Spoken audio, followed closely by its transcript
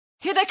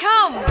Here they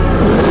come!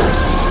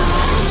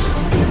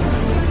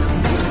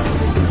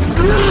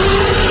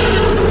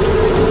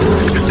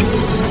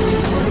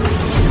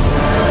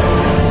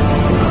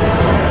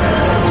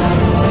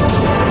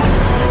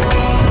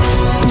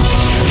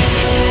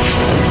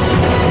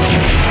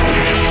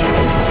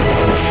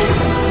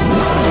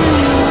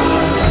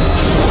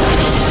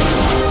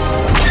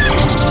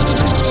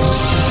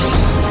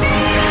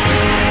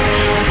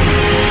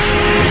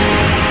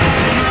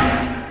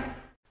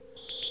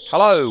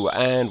 Hello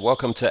and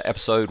welcome to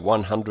episode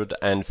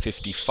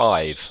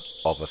 155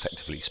 of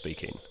Effectively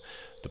Speaking,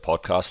 the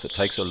podcast that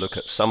takes a look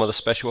at some of the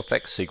special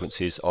effects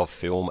sequences of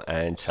film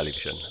and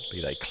television, be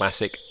they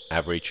classic,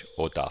 average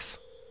or duff.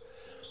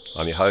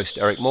 I'm your host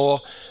Eric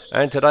Moore,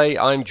 and today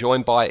I'm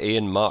joined by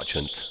Ian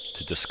Marchant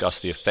to discuss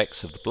the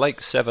effects of the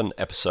Blake 7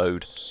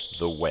 episode,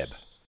 The Web.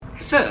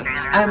 Sir,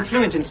 I am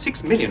fluent in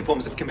 6 million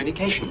forms of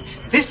communication.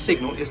 This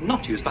signal is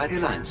not used by the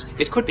Alliance.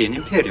 It could be an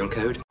Imperial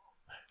code.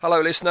 Hello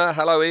listener,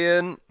 hello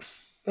Ian.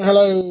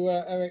 Hello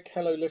Eric,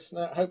 hello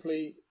listener.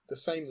 Hopefully the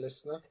same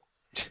listener,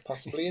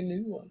 possibly a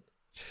new one.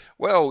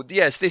 Well,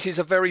 yes, this is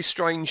a very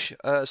strange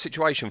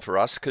situation for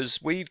us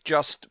because we've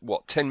just,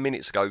 10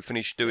 minutes ago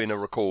finished doing a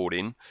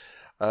recording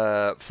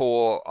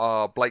for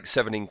our Blake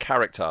 7 in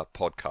Character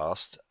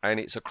podcast,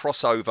 and it's a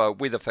crossover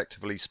with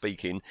Effectively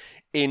Speaking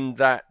in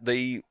that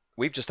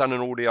we've just done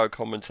an audio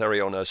commentary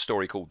on a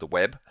story called The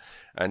Web,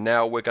 and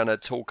now we're going to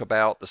talk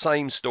about the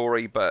same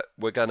story, but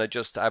we're going to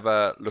just have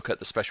a look at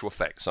the special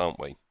effects, aren't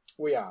we?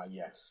 We are,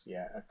 yes,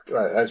 yeah.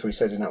 As we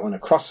said in that one, a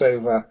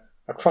crossover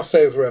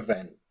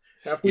event.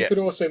 Now, if we could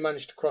also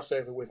manage to cross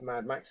over with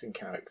Mad Max in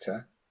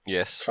Character,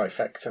 yes,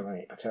 trifecta,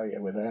 mate. I tell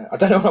you, we're there. I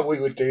don't know how we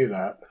would do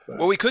that. But...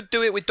 Well, we could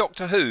do it with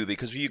Doctor Who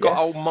because you've got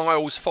old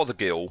Miles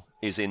Fothergill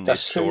is in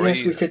this story.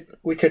 That's true. Yes,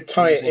 we could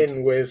tie it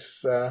in with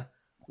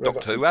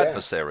Doctor Who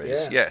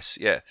Adversaries. Yeah.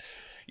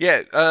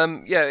 Yeah,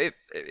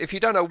 if you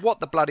don't know what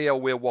the bloody hell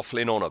we're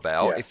waffling on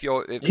about,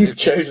 you've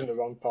chosen the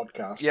wrong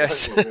podcast.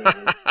 Yes. Really?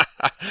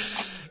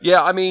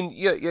 Yeah, I mean,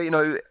 you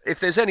know, if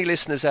there's any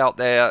listeners out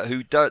there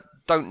who don't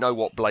know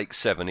what Blake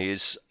 7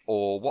 is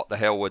or what the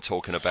hell we're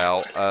talking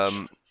about,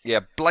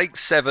 Blake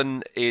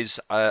 7 is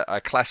a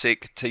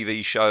classic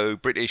TV show,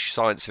 British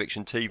science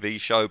fiction TV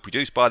show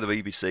produced by the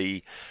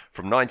BBC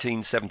from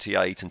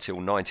 1978 until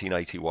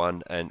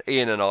 1981, and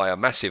Ian and I are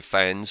massive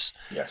fans.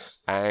 Yes.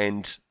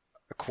 And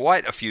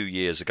quite a few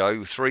years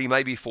ago, 3,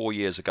 maybe 4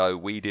 years ago,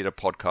 we did a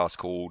podcast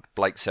called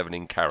Blake 7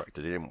 in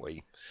Character, didn't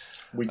we?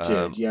 We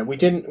did, yeah. We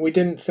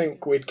didn't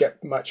think we'd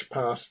get much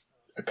past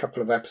a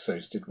couple of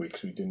episodes, did we?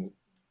 Because we didn't.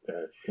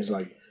 It's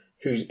like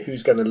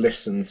who's going to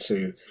listen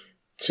to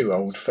two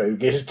old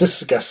fogies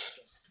discuss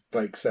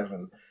Blake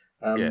 7?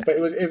 But it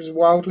was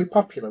wildly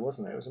popular,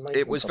 wasn't it? It was amazing.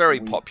 It was very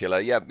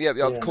popular. Yeah.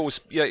 Of course,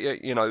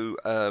 you know,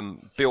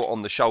 built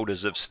on the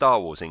shoulders of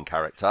Star Wars in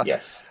Character.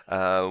 Yes.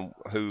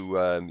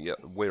 Who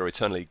we're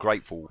eternally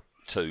grateful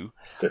to.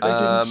 That they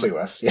didn't sue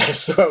us.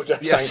 Yes. Well done.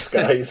 Yes. Thanks,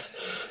 guys.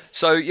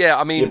 So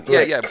I mean,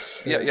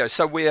 yeah.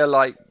 So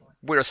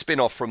we're a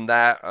spin-off from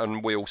that,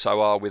 and we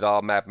also are with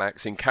our Mad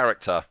Max in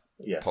Character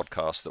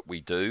podcast that we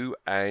do,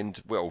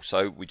 and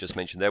we just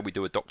mentioned there we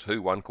do a Doctor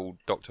Who one called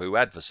Doctor Who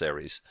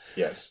Adversaries.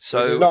 Yes. So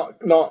it's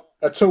not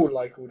at all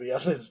like all the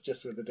others,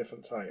 just with a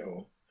different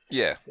title.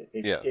 Yeah.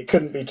 It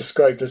couldn't be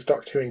described as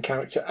Doctor Who in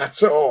Character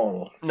at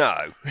all.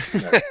 No.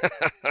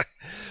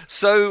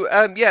 So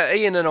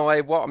Ian and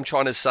I. What I'm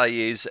trying to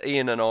say is,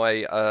 Ian and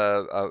I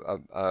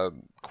are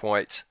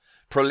quite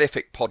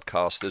prolific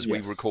podcasters. Yes.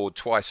 We record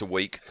twice a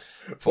week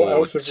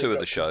for 2 of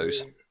the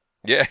shows.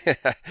 Yeah,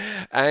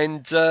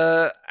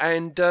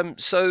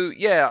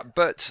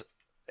 but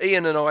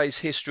Ian and I's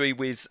history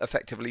with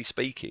Effectively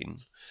Speaking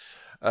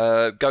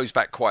goes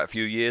back quite a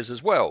few years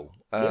as well,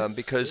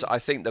 because I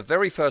think the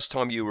very first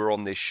time you were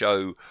on this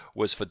show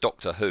was for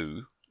Doctor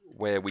Who,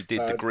 where we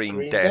did the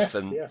Green Death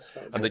and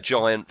the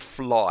giant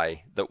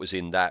fly that was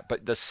in that.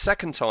 But the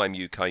second time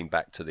you came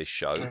back to this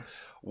show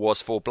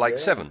was for Blake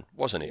 7,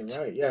 wasn't it?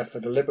 Right, yeah,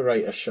 for the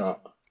Liberator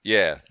shot.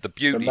 Yeah, the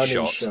beauty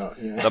shot,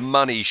 the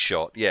money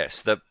shot.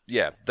 Yes, the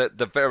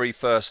very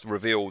first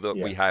reveal that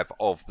we have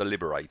of the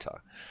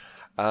Liberator.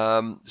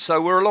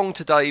 So we're along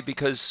today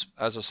because,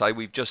 as I say,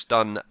 we've just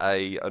done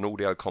an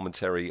audio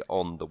commentary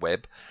on The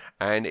Web,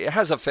 and it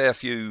has a fair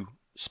few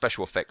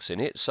special effects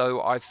in it.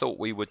 So I thought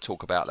we would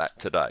talk about that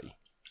today.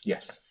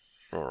 Yes.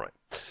 All right.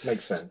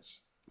 Makes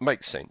sense.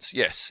 Makes sense.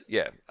 Yes.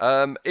 Yeah.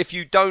 If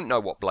you don't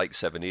know what Blake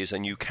 7 is,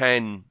 and you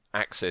can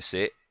access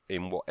it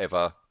in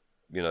whatever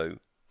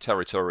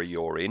territory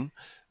you're in,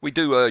 we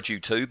do urge you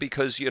to,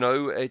 because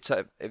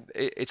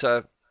it's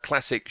a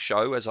classic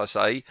show, as I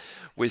say,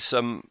 with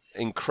some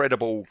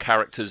incredible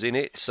characters in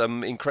it,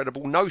 some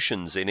incredible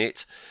notions in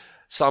it,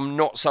 some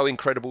not so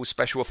incredible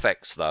special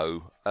effects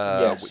though,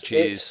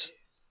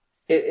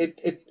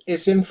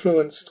 it's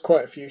influenced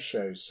quite a few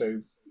shows.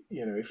 So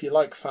if you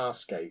like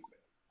Farscape,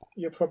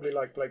 you'll probably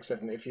like Blake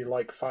 7. If you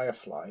like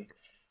Firefly,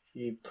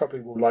 you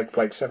probably will like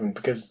Blake 7,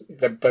 because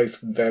they're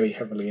both very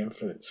heavily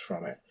influenced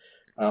from it.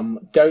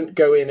 Don't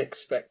go in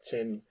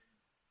expecting,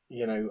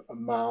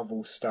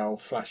 Marvel style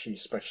flashy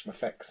special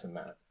effects and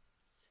that.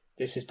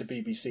 This is the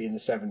BBC in the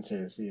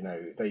 70s.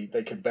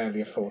 They could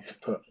barely afford to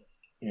put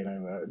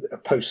a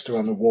poster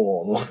on the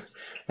wall.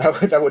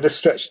 That would have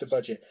stretched the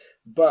budget.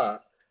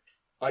 But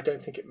I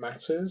don't think it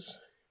matters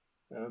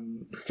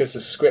because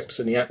the scripts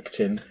and the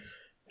acting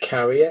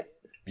carry it.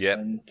 Yeah.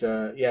 And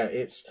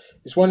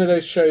it's one of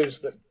those shows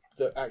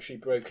that actually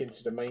broke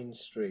into the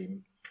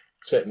mainstream,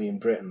 certainly in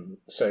Britain.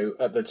 So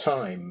at the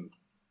time,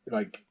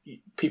 like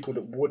people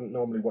that wouldn't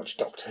normally watch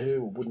Doctor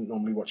Who or wouldn't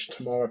normally watch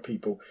Tomorrow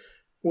People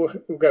will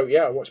go,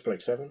 yeah, I watch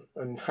Blake Seven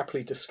and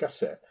happily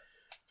discuss it.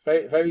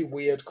 Very, very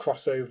weird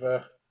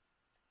crossover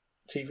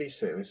TV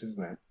series,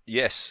 isn't it?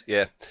 Yes,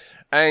 yeah.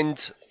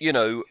 And,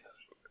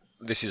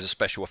 this is a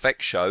special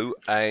effects show,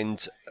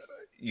 and,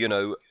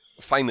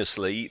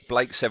 famously,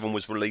 Blake Seven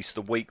was released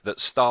the week that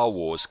Star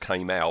Wars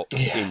came out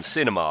in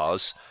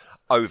cinemas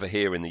over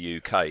here in the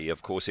UK.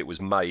 Of course, it was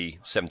May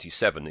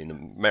 77 in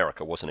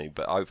America, wasn't it?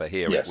 But over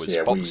here it was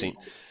Boxing.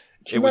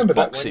 Do you remember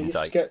that when you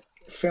used to get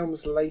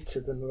films later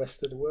than the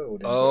rest of the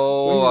world?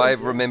 I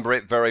remember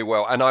it very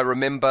well. And I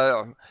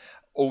remember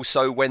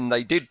also when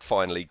they did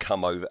finally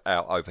come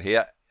out over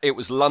here, it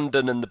was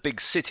London and the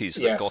big cities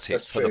that got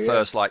it for the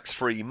first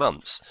 3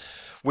 months.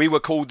 We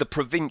were called the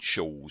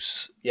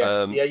Provincials.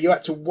 Yes, you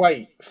had to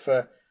wait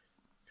for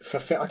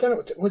I don't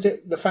know, was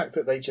it the fact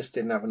that they just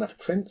didn't have enough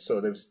prints,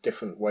 or there was a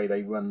different way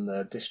they run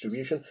the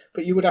distribution?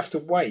 But you would have to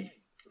wait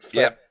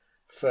for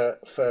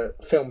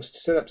films to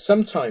set up,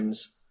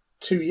 sometimes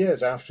 2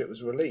 years after it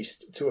was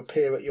released, to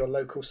appear at your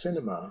local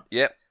cinema.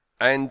 Yep.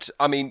 And,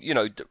 I mean,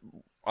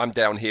 I'm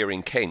down here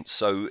in Kent,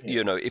 so,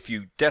 if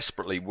you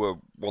desperately were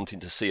wanting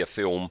to see a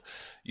film,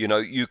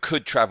 you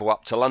could travel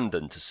up to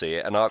London to see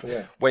it. And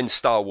when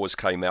Star Wars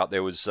came out,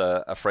 there was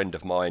a friend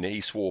of mine, he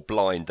swore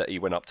blind that he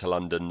went up to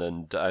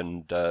London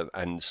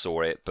and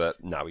saw it,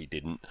 but no, he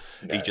didn't.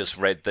 No. He just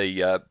read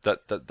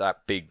that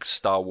big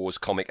Star Wars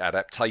comic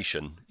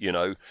adaptation,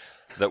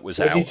 that was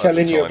out at the time. Was he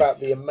telling you about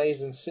the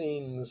amazing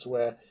scenes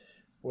where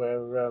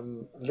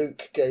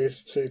Luke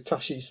goes to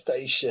Toshi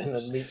Station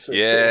and meets with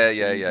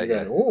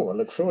yeah. Oh, I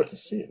look forward to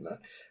seeing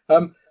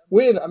that.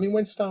 Weird. I mean,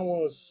 when Star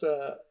Wars,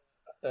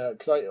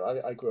 because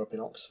I grew up in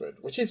Oxford,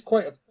 which is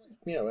quite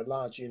a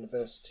large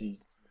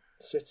university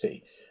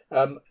city,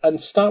 and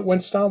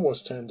when Star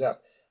Wars turned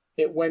up,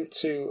 it went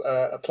to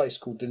a place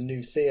called the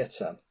New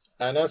Theatre,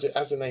 and as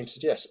the name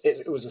suggests,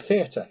 it was a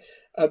theatre,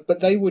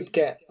 but they would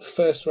get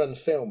first run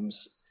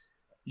films.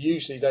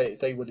 Usually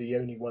they were the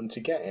only one to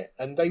get it,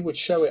 and they would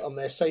show it on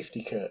their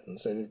safety curtain.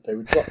 So they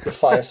would drop the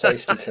fire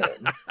safety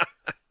curtain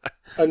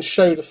and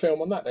show the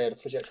film on that. They had a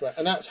projector,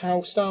 and that's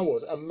how Star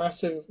Wars, a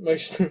massive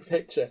motion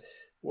picture,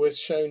 was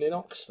shown in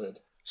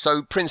Oxford.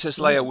 So Princess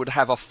Leia would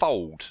have a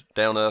fold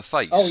down her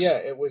face. Oh yeah,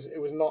 it was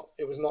not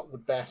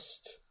the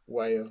best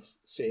way of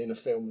seeing a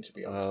film, to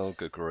be honest. Oh,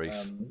 good grief!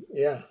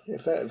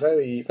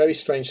 Very, very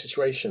strange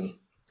situation.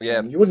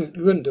 Yeah, you wouldn't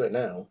do it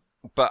now.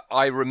 But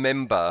I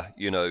remember,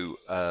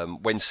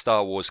 when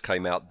Star Wars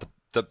came out,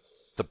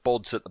 the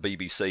bods at the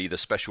BBC, the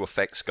special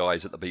effects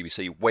guys at the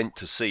BBC, went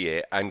to see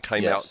it and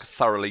came out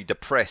thoroughly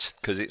depressed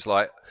because it's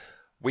like,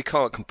 we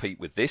can't compete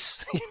with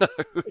this,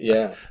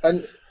 Yeah,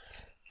 and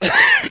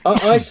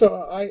I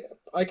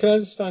can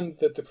understand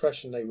the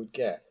depression they would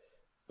get,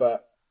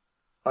 but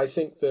I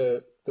think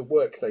the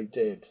work they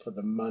did for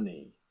the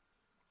money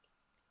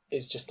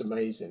is just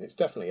amazing. It's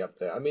definitely up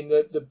there. I mean,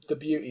 the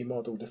beauty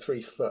model, the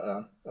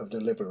 3-footer of the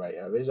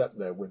Liberator, is up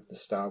there with the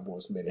Star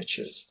Wars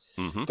miniatures.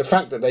 Mm-hmm. The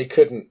fact that they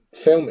couldn't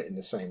film it in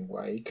the same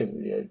way, because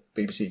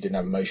BBC didn't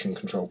have motion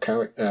control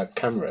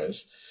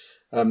cameras,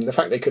 the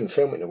fact they couldn't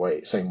film it in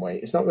the same way,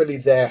 it's not really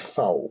their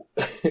fault.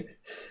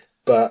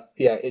 But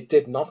yeah, it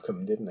did knock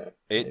them, didn't it?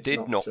 It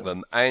did knock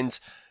them. And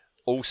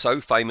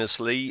also,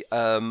 famously,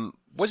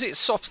 was it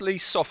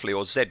Softly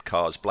or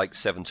Z-Cars Blake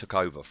Seven took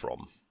over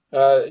from?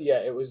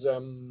 It was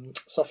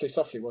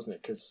Softly, wasn't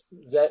it? Because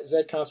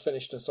Z-Cars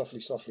finished and Softly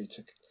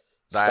started.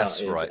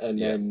 That's right. And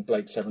then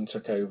Blake Seven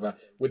took over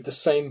with the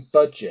same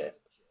budget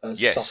as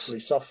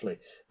Softly.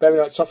 Bear in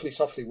mind,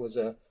 Softly was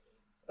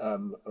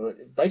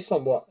based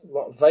on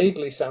what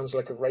vaguely sounds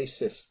like a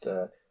racist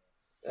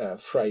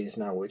phrase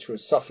now, which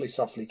was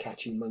Softly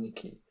Catchy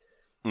Monkey.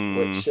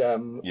 Which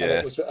and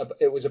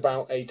it was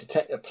about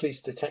a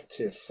police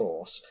detective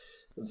force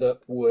that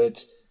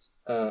would.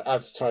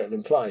 As the title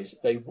implies,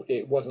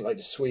 it wasn't like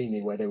the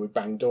Sweeney where they would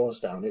bang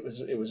doors down. It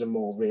was a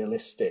more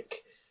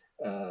realistic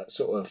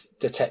sort of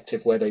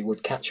detective where they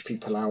would catch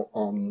people out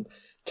on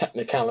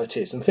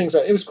technicalities and things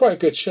like. It was quite a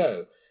good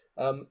show,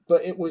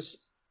 but it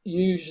was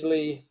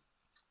usually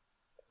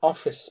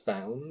office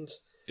bound.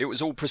 It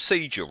was all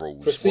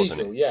procedurals,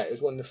 wasn't it? Yeah, it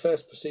was one of the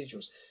first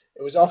procedurals.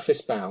 It was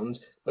office bound,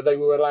 but they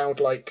were allowed,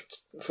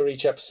 for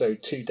each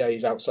episode, 2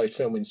 days outside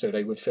filming, so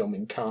they would film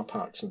in car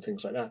parks and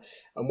things like that.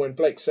 And when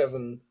Blake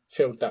Seven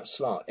filled that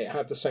slot, it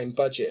had the same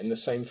budget and the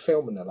same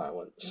filming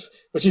allowance,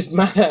 which is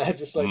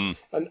mad. It's like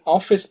an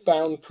office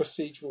bound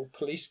procedural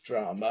police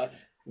drama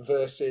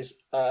versus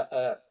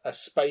a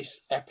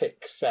space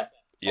epic set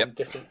on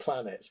different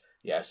planets.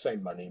 Yeah,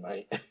 same money,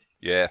 mate.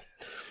 Yeah.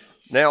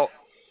 Now,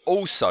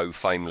 also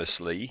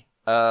famously,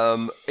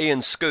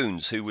 Ian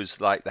Scoons, who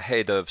was like the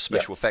head of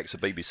special effects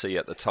at BBC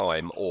at the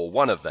time, or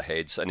one of the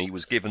heads, and he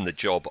was given the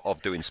job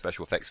of doing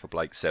special effects for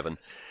Blake Seven.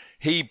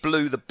 He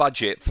blew the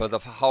budget for the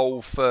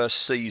whole first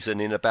season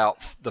in about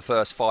the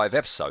first 5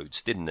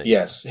 episodes, didn't he?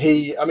 Yes,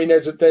 he. I mean,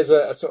 there's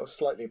a sort of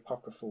slightly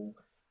apocryphal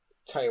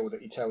tale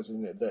that he tells,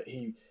 isn't it, that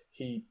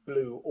he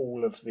blew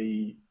all of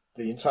the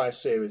entire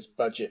series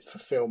budget for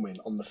filming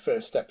on the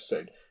first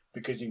episode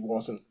because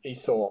he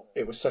thought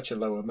it was such a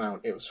low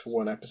amount, it was for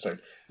one episode.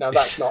 Now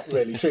that's not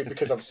really true,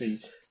 because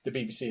obviously the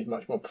BBC is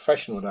much more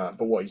professional than that,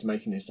 but what he's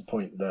making is the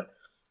point that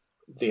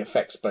the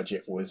effects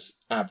budget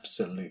was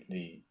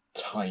absolutely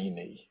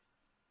tiny.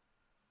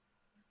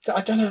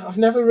 I don't know, I've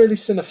never really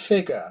seen a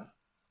figure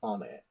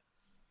on it,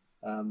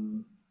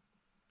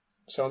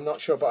 so I'm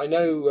not sure, but I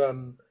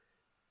know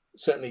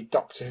certainly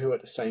Doctor Who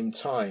at the same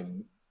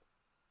time,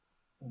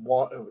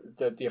 what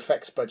the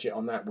effects budget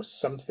on that was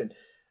something,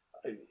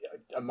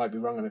 I might be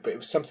wrong on it, but it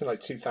was something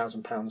like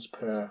 £2,000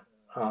 per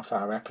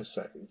half-hour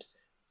episode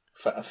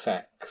for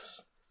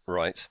effects.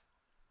 Right.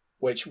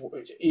 Which,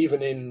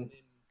 even in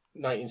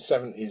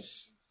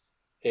 1970s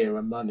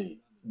era money,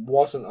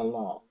 wasn't a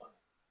lot.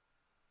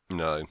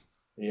 No.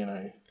 You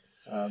know,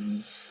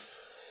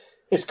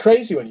 it's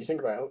crazy when you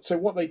think about it. So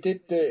what they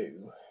did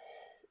do,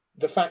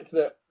 the fact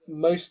that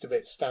most of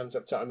it stands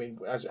up to, I mean,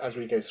 as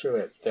we go through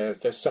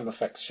it, there's some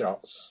effects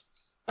shots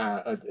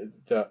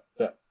that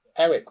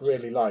Eric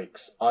really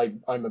likes.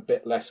 I'm a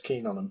bit less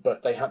keen on them,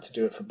 but they had to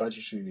do it for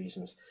budgetary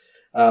reasons.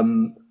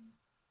 But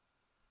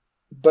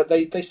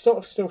they sort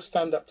of still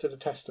stand up to the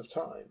test of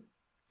time.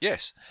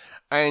 Yes,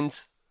 and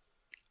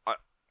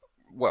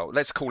well,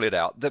 let's call it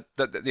out.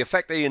 The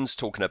effect Ian's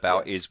talking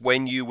about is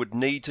when you would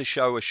need to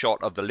show a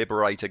shot of the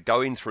Liberator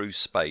going through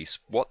space.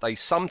 What they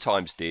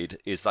sometimes did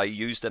is they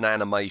used an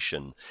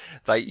animation.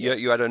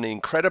 You had an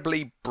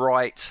incredibly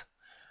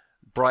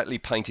brightly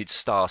painted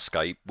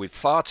starscape with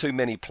far too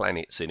many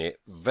planets in it,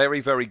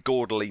 very, very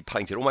gaudily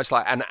painted, almost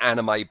like an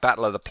anime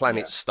Battle of the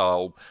Planets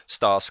style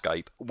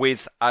starscape,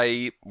 with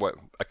a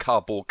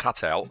cardboard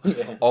cutout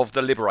of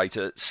the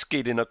Liberator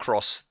skidding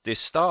across this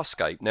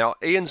starscape. Now,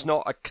 Ian's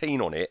not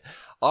keen on it.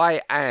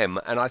 I am,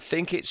 and I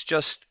think it's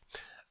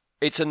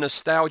a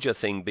nostalgia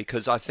thing,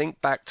 because I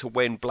think back to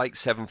when Blake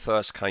 7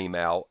 first came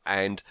out,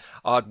 and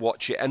I'd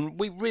watch it, and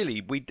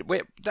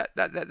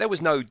there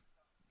was no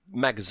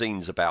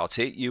magazines about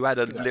it. You had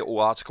a little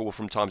article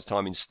from time to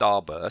time in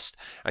Starburst,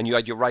 and you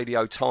had your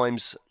Radio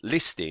Times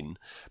listing,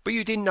 but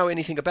you didn't know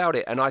anything about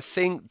it. And I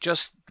think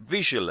just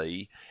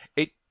visually,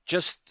 it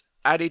just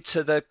added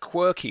to the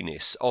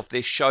quirkiness of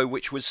this show,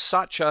 which was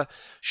such a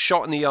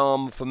shot in the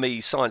arm for me,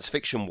 science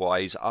fiction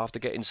wise, after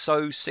getting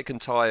so sick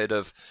and tired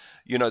of,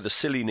 the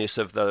silliness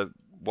of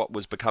what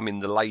was becoming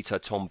the later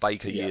Tom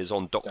Baker years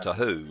on Doctor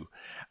Who,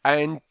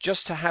 and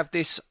just to have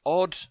this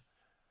odd.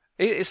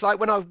 It's like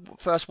when I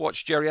first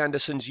watched Jerry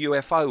Anderson's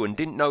UFO and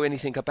didn't know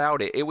anything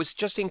about it. It was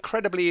just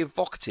incredibly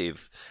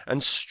evocative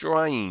and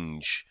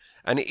strange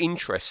and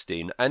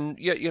interesting. And,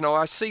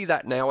 I see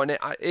that now, and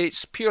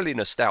it's purely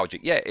nostalgic.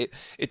 Yeah,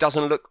 it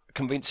doesn't look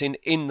convincing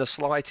in the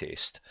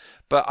slightest.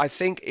 But I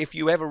think if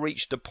you ever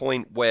reached a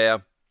point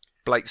where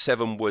Blake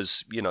 7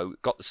 was,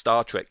 got the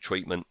Star Trek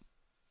treatment,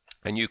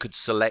 and you could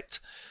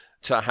select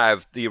to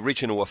have the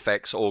original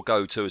effects or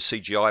go to a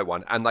CGI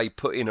one, and they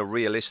put in a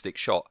realistic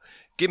shot,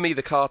 give me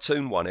the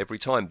cartoon one every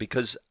time,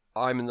 because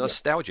I'm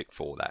nostalgic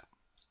for that.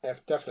 Yeah,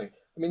 definitely.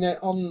 I mean,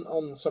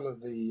 on some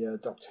of the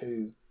Doctor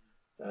Who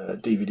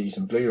DVDs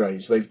and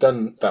Blu-rays, they've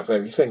done that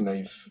very thing.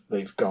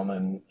 They've gone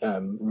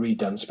and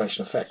redone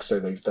special effects, so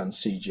they've done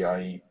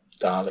CGI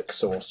Dalek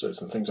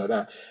saucers and things like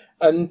that.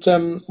 And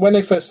when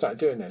they first started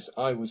doing this,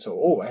 I was sort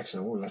of, oh,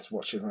 excellent, let's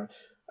watch it.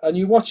 And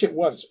you watch it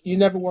once, you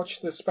never watch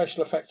the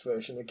special effect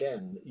version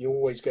again. You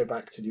always go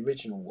back to the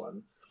original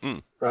one.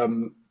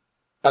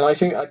 And I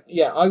think,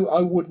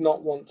 I would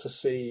not want to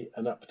see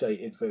an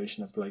updated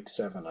version of Blake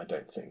 7, I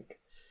don't think.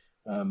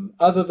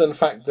 Other than the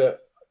fact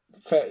that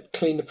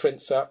clean the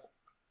prints up,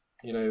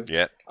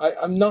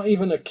 I'm not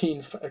even a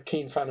keen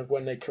fan of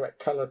when they correct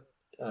colour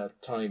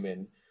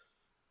timing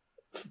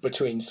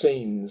between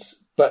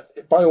scenes,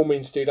 but by all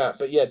means do that.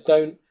 But yeah,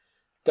 don't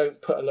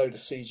put a load of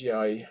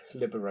CGI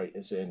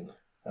Liberators in.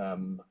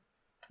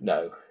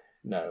 No.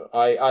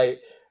 I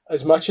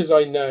as much as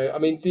I know, I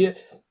mean,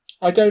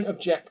 I don't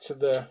object to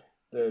the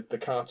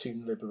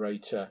cartoon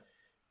Liberator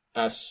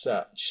as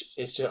such.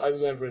 It's just, I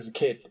remember as a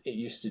kid it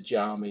used to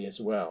jar me as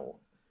well.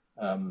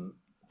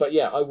 But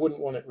yeah, I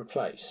wouldn't want it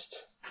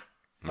replaced.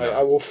 No.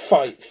 I will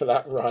fight for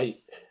that right,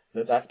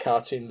 that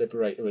cartoon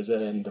Liberator has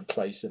earned a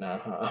place in our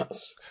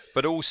hearts.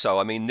 But also,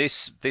 I mean,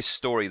 this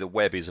story, The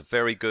Web, is a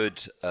very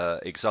good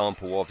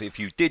example of if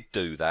you did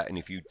do that, and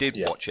if you did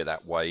watch it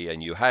that way,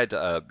 and you had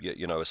a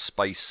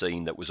space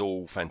scene that was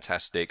all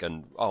fantastic,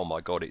 and oh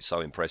my God, it's so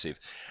impressive,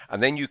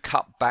 and then you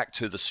cut back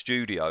to the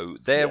studio,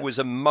 there was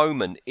a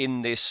moment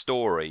in this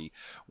story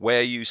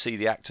where you see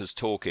the actors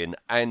talking,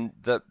 and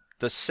the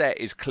set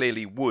is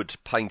clearly wood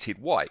painted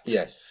white.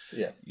 Yes,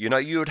 yeah.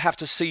 You would have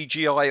to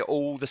CGI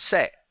all the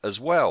set as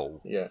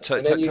well. Yeah.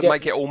 To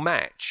make it all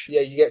match.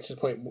 Yeah, you get to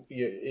the point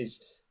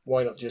is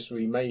why not just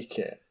remake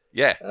it?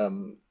 Yeah.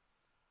 Do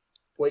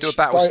a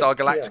Battlestar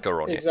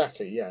Galactica on it.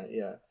 Exactly.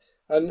 Yeah.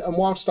 And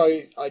whilst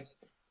I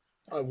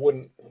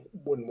wouldn't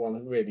want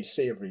to really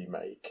see a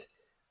remake,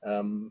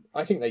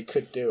 I think they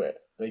could do it.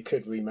 They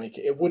could remake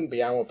it. It wouldn't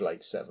be our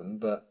Blake 7,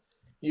 but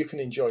you can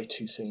enjoy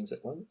two things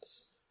at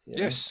once.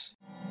 Yes.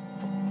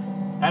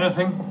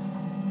 Anything?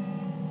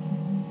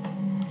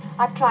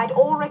 I've tried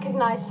all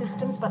recognised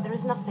systems, but there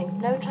is nothing.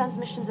 No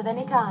transmissions of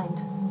any kind.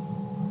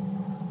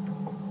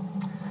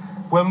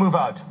 We'll move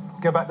out.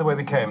 Go back the way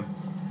we came.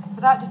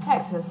 Without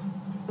detectors,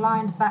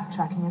 blind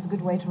backtracking is a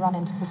good way to run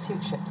into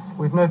pursuit ships.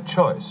 We've no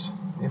choice.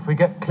 If we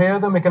get clear,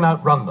 then we can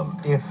outrun them,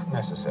 if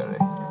necessary.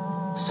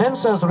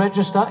 Sensors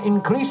register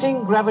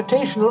increasing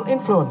gravitational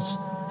influence.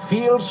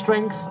 Field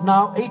strength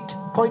now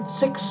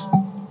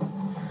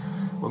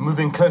 8.6. We're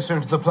moving closer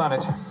into the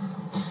planet.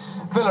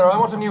 Villa, I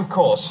want a new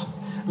course.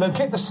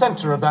 Locate the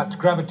centre of that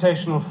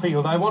gravitational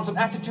field. I want an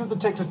attitude that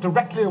takes us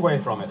directly away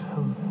from it.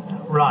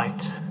 Right.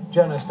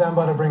 Jenna, stand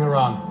by to bring her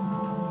on.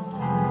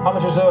 How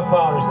much reserve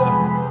power is there?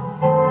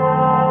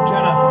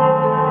 Jenna.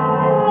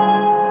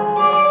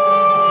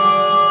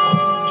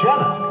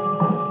 Jenna?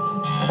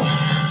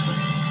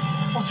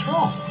 What's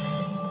wrong?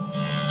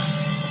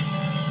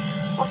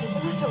 What is the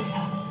matter with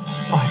her?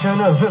 I don't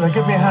know. Villa,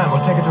 give me a hand.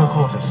 We'll take her to her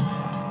quarters.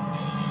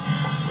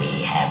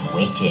 We have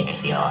waited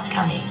for your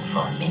coming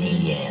for many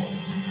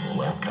years.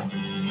 Welcome.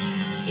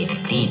 It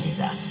pleases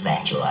us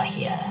that you are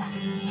here.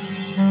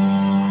 Who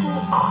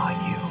are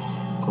you?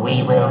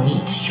 We will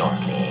meet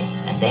shortly,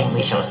 and then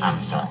we shall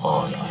answer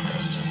all your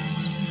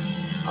questions.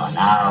 For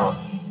now,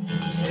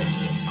 it is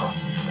only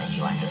important that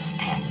you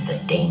understand the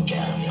danger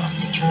of your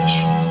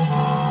situation.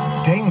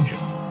 Danger?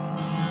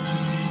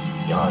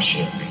 Your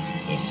ship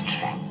is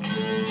trapped.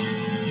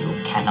 You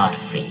cannot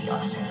free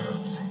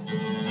yourselves.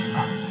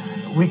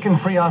 We can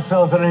free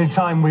ourselves at any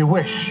time we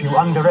wish. You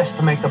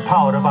underestimate the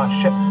power of our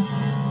ship. On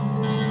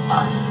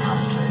the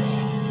contrary,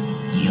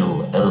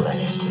 you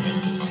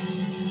overestimate it.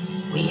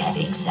 We have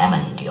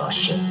examined your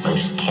ship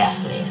most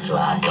carefully through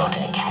our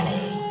daughter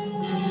Calais.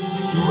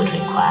 You would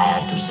require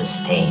to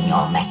sustain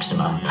your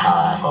maximum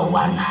power for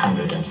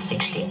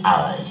 160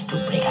 hours to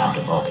break out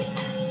of orbit.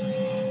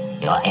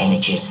 Your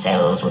energy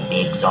cells would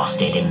be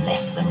exhausted in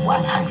less than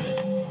 100.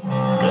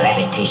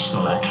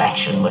 Gravitational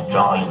attraction would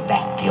draw you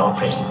back to your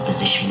present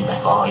position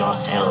before your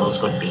cells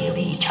could be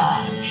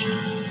recharged.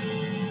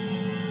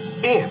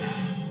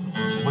 If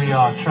we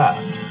are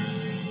trapped,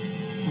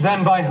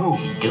 then by whom?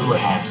 We do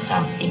have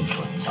some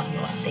influence on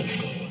your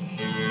safety,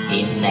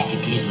 in that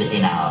it is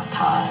within our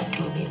power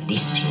to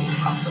release you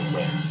from the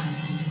web.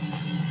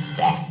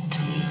 That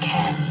we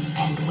can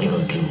and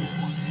will do,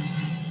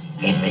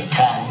 in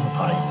return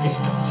for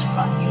assistance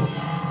from you.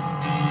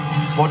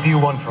 What do you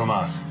want from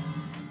us?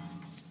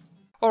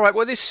 All right,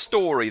 well, this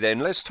story then,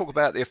 let's talk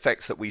about the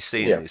effects that we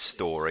see in this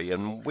story.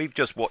 And we've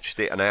just watched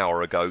it an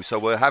hour ago, so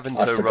we're having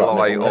to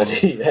rely on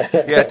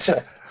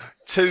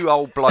two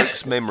old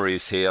blokes'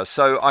 memories here.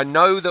 So I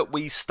know that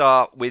we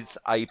start with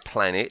a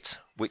planet,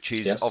 which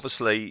is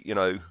obviously,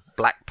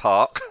 Black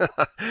Park,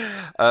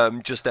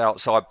 just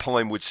outside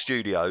Pinewood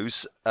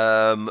Studios,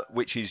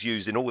 which is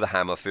used in all the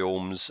Hammer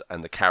films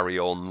and the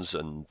Carry-Ons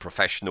and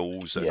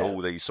Professionals and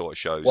all these sort of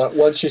shows. Well,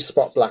 once you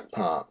spot Black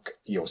Park,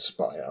 you'll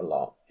spot it a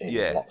lot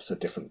in lots of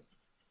different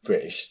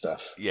British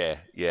stuff. Yeah.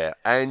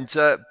 And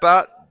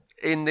but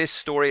in this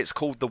story, it's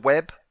called The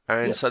Web,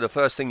 and so the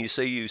first thing you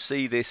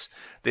see this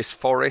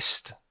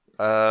forest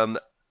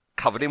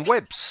covered in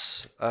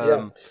webs.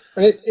 And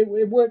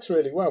it works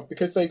really well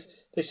because they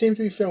seem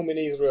to be filming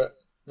either at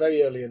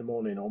very early in the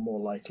morning or more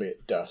likely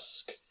at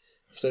dusk.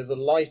 So the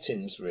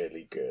lighting's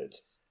really good.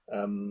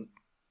 And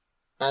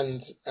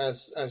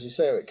as you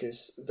say, Eric,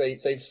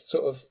 they've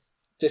sort of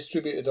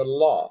distributed a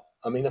lot.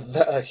 I mean,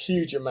 a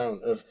huge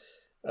amount of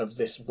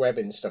this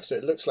webbing stuff. So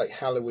it looks like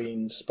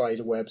Halloween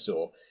spider webs,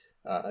 or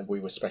we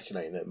were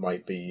speculating it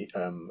might be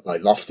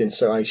like loft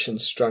insulation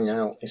strung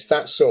out. It's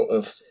that sort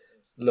of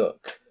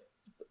look,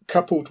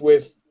 coupled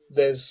with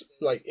there's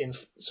like in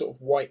sort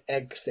of white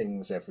egg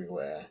things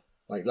everywhere.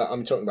 Like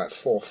I'm talking about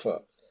 4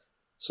 foot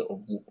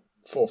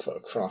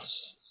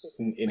across,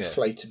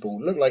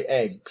 inflatable, look like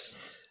eggs.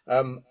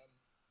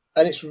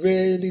 And it's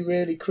really,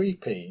 really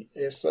creepy.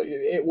 It's like,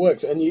 it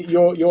works. And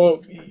your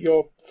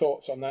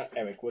thoughts on that,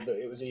 Eric, were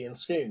that it was Ian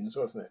Scoons,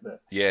 wasn't it?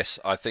 Yes,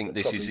 I think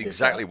this is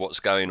exactly what's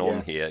going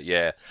on here.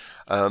 Yeah,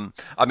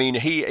 I mean,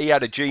 he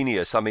had a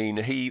genius. I mean,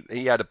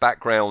 he had a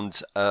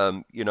background,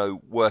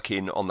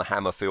 working on the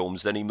Hammer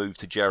films. Then he moved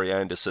to Jerry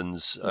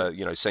Anderson's,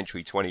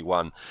 Century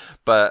 21.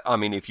 But I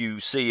mean, if you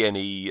see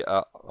any,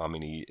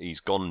 he's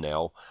gone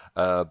now.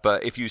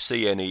 But if you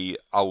see any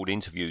old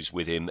interviews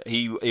with him,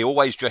 he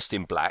always dressed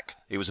in black.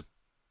 He was a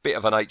bit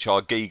of an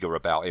HR Giger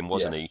about him,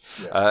 wasn't he?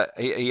 Yeah.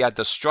 He had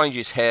the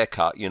strangest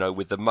haircut,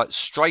 with the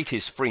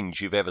straightest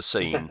fringe you've ever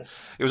seen.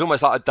 It was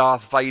almost like a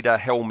Darth Vader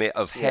helmet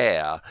of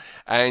hair,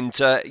 and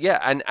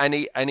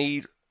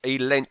he he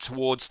leant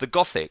towards the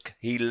gothic.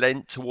 He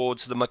leant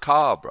towards the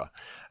macabre.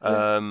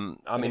 I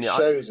mean, it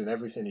shows in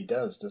everything he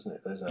does, doesn't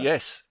it? There's an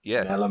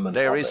element.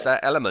 There of is it.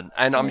 that element,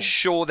 and I'm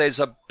sure there's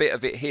a bit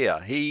of it here.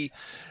 He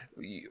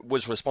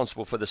was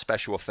responsible for the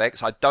special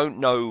effects. I don't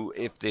know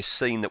if this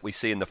scene that we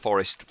see in the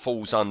forest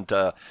falls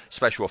under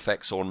special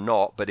effects or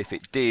not, but if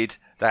it did,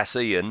 that's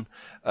Ian.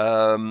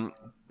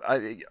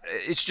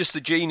 It's just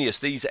the genius,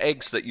 these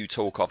eggs that you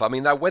talk of. I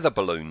mean, they're weather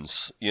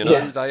balloons, you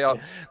know. They are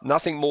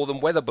nothing more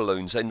than weather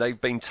balloons, and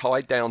they've been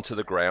tied down to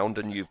the ground,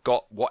 and you've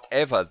got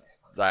whatever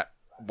that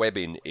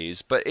webbing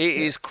is, but it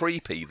is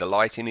creepy. The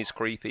lighting is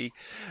creepy.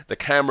 The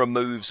camera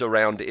moves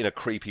around in a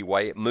creepy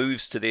way. It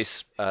moves to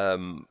this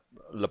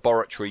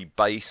laboratory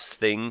base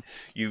thing.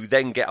 You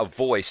then get a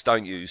voice,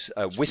 don't you?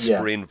 A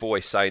whispering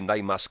voice saying,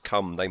 they must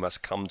come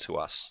to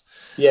us.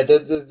 Yeah,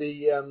 the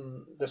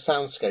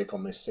soundscape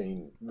on this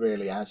scene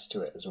really adds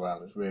to it as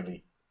well. It's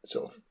really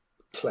sort of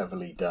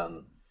cleverly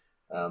done.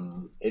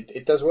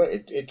 It does work.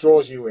 It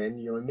draws you in.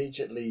 You're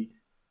immediately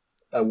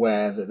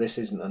aware that this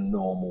isn't a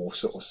normal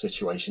sort of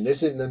situation.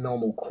 This isn't a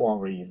normal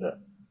quarry that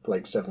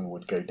Blake 7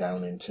 would go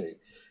down into.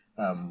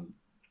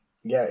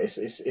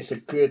 It's a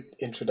good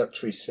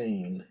introductory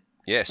scene.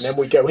 Yes. And then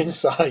we go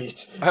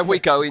inside.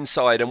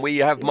 And we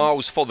have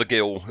Miles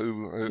Fothergill,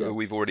 who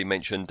we've already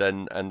mentioned,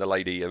 and the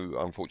lady who,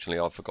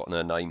 unfortunately, I've forgotten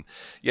her name.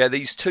 Yeah,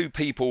 these two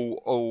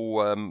people,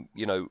 all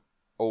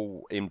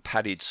in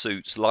padded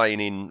suits,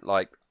 lying in,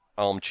 like,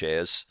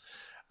 armchairs.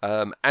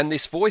 And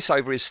this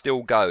voiceover is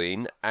still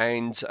going,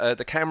 and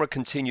the camera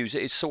continues.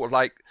 It's sort of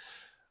like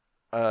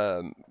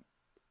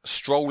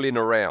strolling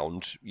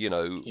around, you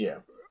know. Yeah.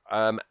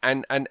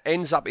 And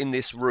ends up in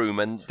this room,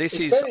 and this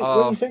when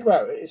you think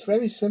about it, it's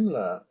very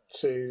similar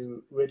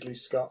to Ridley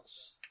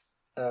Scott's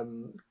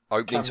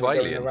opening to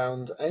Alien.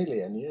 Around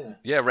Alien,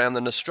 around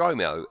the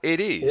Nostromo. It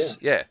is,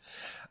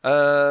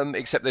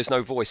 except there's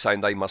no voice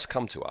saying they must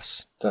come to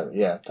us. That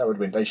would have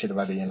been. They should have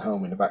had Ian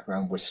Holm in the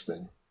background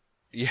whispering.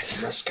 Yes,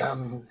 they must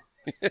come.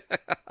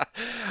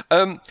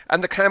 And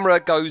the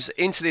camera goes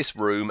into this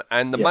room,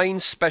 and the main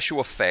special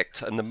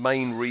effect and the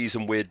main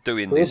reason we're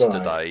doing this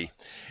today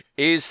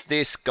is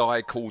this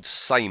guy called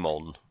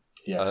Samon.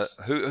 Yes.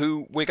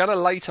 Who we're going to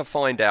later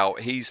find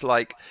out he's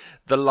like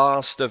the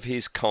last of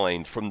his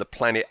kind from the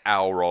planet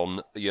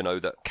Auron, you know,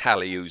 that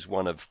Callie, who's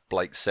one of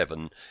Blake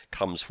 7,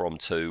 comes from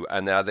too.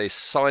 And now there's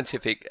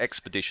scientific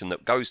expedition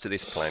that goes to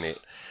this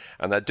planet,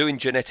 and they're doing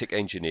genetic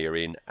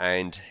engineering,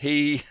 and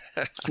he...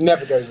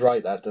 Never goes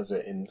right, that, does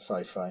it, in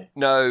sci-fi?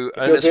 No,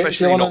 and especially not for him. If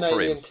you're on an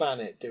alien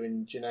planet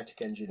doing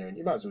genetic engineering,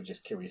 you might as well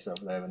just kill yourself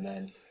there and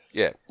then.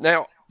 Yeah.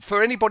 Now,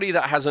 for anybody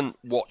that hasn't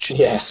watched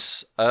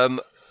this,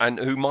 and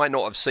who might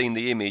not have seen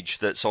the image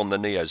that's on the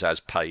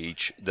Neozaz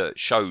page that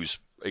shows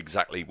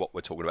exactly what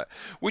we're talking about,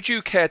 would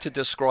you care to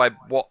describe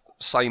what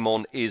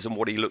Samon is and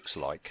what he looks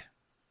like?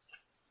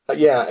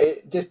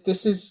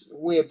 This is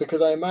weird,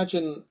 because I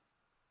imagine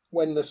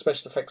when the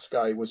special effects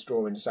guy was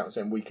drawing this out and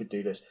saying we could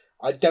do this,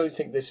 I don't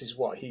think this is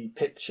what he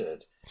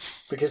pictured,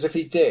 because if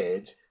he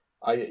did,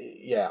 I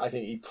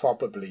think he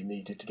probably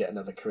needed to get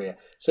another career.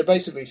 So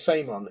basically,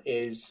 Samon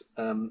is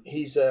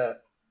he's a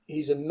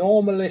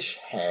normalish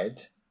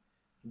head,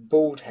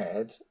 bald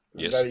head,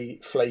 very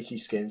flaky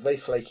skin, very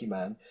flaky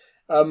man.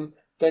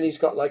 Then he's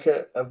got like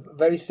a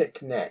very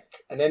thick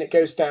neck, and then it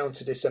goes down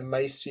to this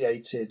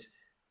emaciated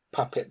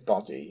puppet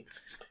body.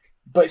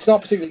 But it's not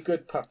a particularly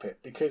good puppet,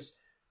 because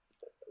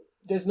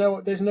there's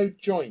no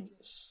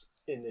joints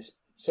in this.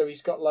 So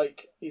he's got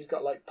like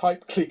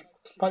pipe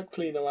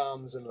cleaner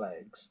arms and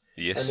legs.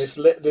 Yes. And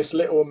this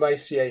little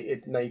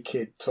emaciated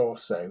naked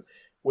torso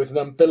with an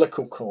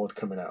umbilical cord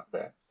coming out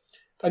there.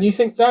 And you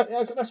think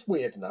that's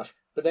weird enough,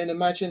 but then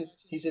imagine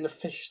he's in a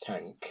fish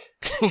tank.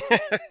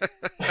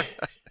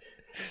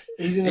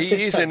 He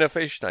is in a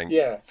fish tank.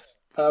 Yeah.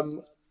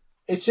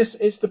 It's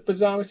the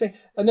bizarrest thing.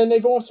 And then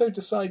they've also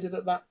decided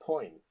at that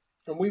point,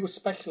 and we were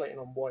speculating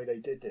on why they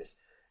did this.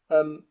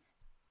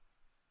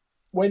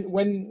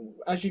 When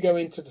as you go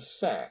into the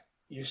set,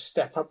 you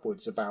step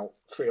upwards about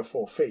 3 or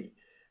 4 feet,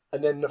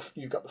 and then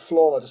you've got the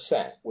floor of the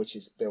set, which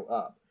is built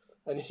up,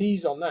 and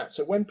he's on that.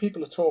 So when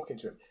people are talking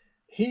to him,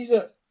 he's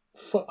at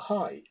foot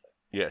height.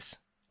 Yes.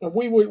 And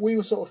we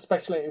were sort of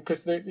speculating,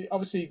 because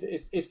obviously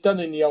it's done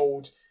in the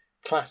old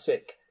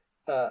classic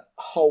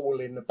hole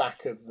in the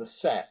back of the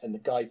set, and the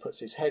guy puts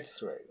his head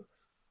through.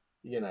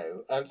 You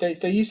know, and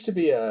there used to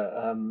be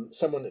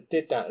someone that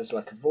did that as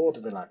like a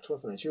vaudeville act,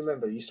 wasn't there? Do you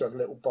remember? He used to have a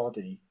little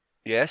body.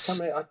 Yes.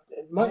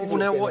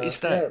 Now what is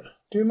that? Yeah.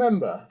 Do you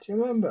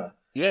remember?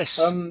 Yes.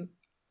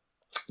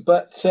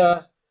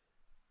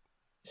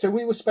 So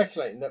we were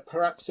speculating that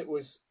perhaps it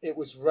was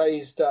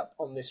raised up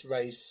on this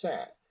raised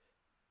set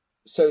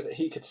so that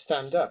he could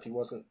stand up. He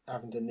wasn't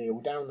having to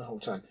kneel down the whole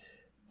time.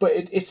 But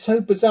it's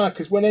so bizarre,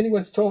 because when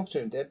anyone's talking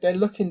to him, they're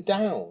looking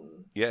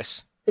down.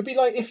 Yes. It'd be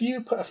like if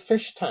you put a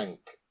fish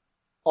tank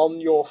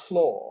on your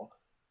floor.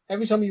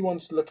 Every time you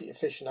wanted to look at your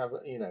fish and have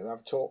a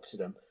talk to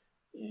them,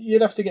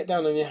 you'd have to get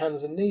down on your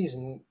hands and knees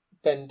and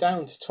bend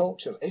down to talk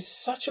to them. It's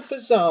such a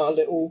bizarre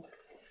little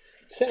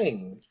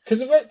thing, because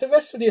the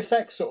rest of the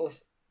effects sort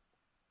of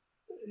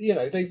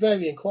they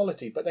vary in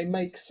quality, but they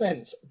make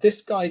sense.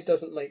 This guy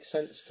doesn't make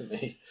sense to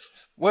me.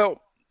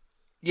 Well,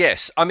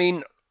 yes. I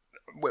mean,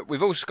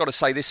 we've also got to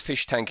say this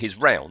fish tank is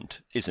round,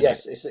 isn't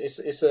Yes, it?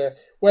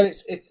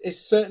 it's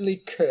certainly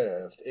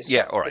curved.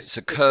 All right. It's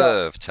a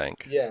curved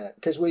tank. Yeah,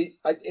 because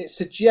it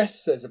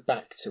suggests there's a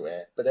back to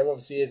it, but there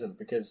obviously isn't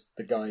because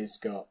the guy's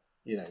got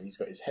he's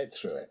got his head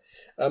through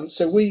it.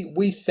 So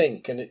we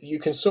think, and you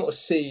can sort of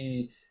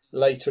see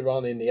later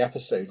on in the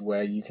episode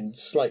where you can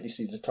slightly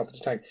see the top of the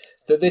tank,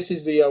 that this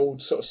is the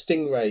old sort of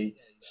Stingray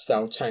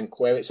style tank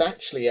where it's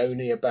actually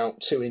only about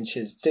 2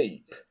 inches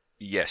deep.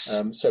 Yes.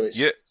 So it's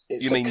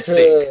you mean thick?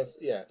 thick?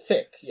 Yeah,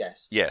 thick.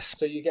 Yes. Yes.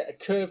 So you get a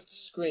curved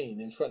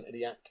screen in front of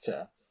the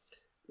actor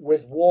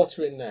with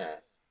water in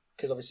there,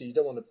 because obviously you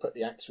don't want to put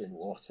the actor in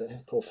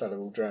water. Poor fellow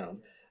will drown.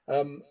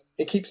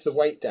 It keeps the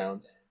weight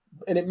down,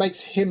 and it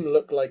makes him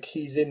look like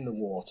he's in the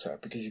water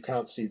because you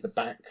can't see the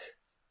back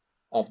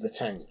of the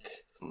tank.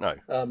 No.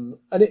 And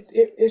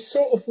it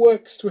sort of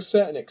works to a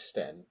certain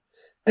extent.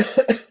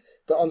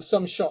 But on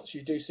some shots,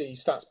 you do see he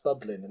starts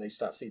bubbling and they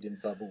start feeding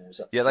bubbles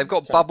up. Yeah, they've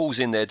got bubbles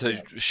in there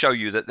to show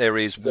you that there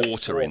is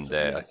water in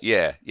there.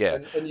 Yes. Yeah.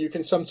 And you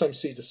can sometimes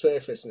see the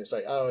surface, and it's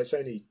like, oh, it's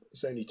only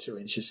 2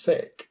 inches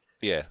thick.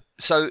 Yeah.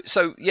 So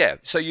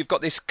you've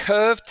got this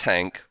curved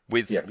tank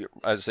with,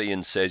 as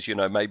Ian says,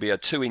 maybe a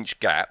 2-inch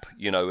gap,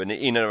 an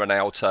inner and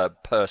outer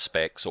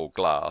perspex or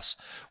glass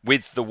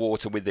with the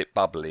water with it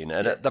bubbling.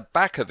 And at the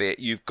back of it,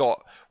 you've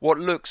got what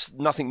looks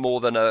nothing more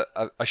than a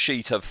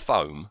sheet of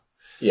foam.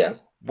 Yeah.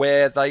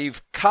 Where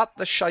they've cut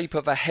the shape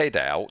of a head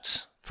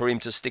out for him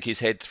to stick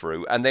his head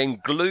through, and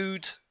then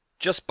glued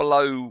just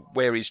below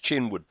where his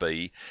chin would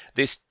be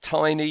this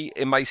tiny,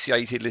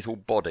 emaciated little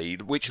body,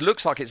 which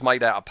looks like it's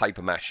made out of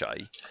paper mache.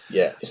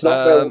 Yeah, it's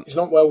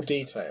not well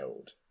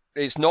detailed.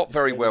 It's not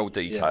very well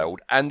detailed.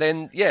 Yeah. And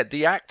then,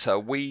 the actor,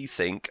 we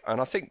think, and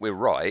I think we're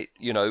right,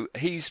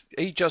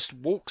 he just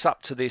walks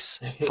up to this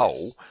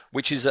hole,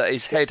 which is at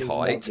his head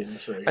height,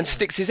 and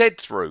sticks his head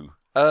through.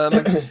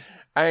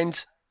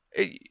 And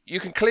you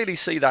can clearly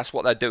see that's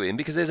what they're doing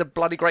because there's a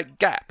bloody great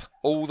gap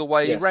all the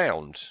way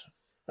round.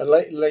 And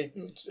late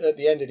at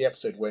the end of the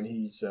episode, when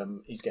he's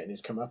getting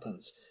his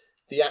comeuppance,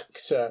 the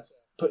actor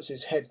puts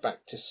his head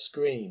back to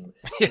scream.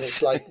 Yes. And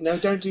it's like, no,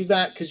 don't do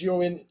that because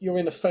you're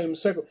in a foam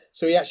circle.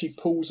 So he actually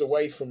pulls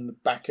away from the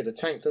back of the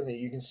tank, doesn't he?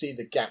 You can see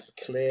the gap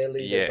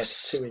clearly.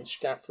 Yes. There's like a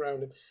 2-inch gap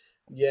around him.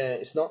 Yeah,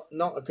 it's not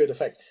a good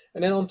effect.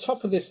 And then on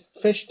top of this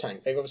fish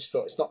tank, they've obviously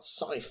thought it's not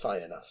sci-fi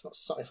enough.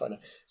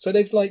 So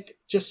they've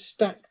just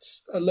stacked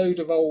a load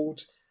of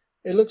old,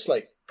 it looks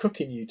like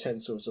cooking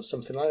utensils or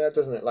something like that,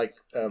 doesn't it? Like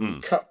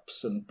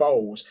cups and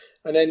bowls.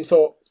 And then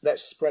thought,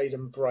 let's spray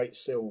them bright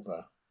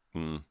silver.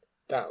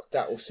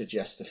 That will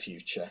suggest the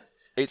future.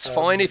 It's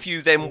fine if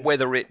you then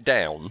weather it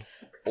down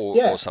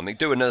or something,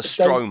 do a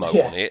Nostromo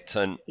on it,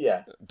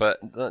 but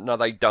no,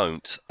 they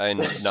don't. And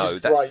it's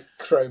just bright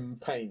chrome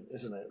paint,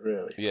 isn't it?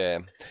 Really? Yeah.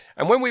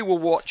 And when we were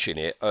watching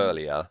it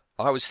earlier,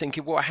 I was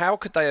thinking, well, how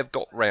could they have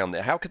got round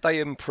there? How could they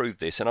improve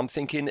this? And I'm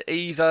thinking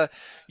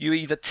you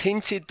either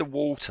tinted the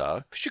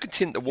water, because you can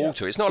tint the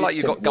water. It's not like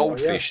you've got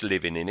goldfish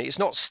living in it. It's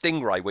not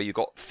Stingray where you've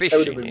got fish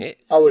in it.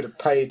 I would have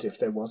paid if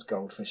there was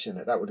goldfish in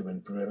it. That would have been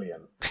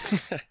brilliant.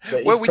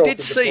 Well, we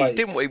did see,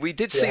 didn't we? We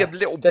did see a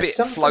little bit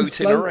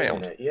floating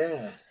around. In it,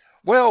 yeah.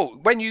 Well,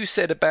 when you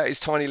said about his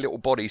tiny little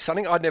body,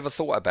 something I'd never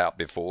thought about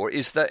before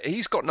is that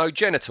he's got no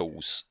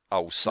genitals,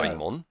 old Samon.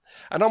 No.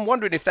 And I'm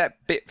wondering if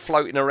that bit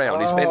floating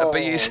around is meant to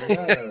be his...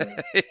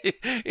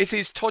 it's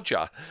his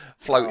todger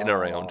floating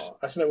around.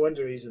 That's no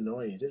wonder he's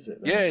annoyed, is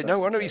it? No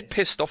wonder he's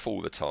pissed off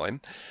all the time.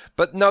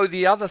 But no,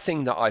 the other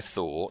thing that I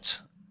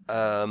thought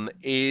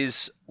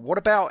is, what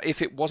about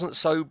if it wasn't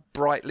so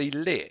brightly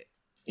lit?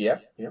 Yeah.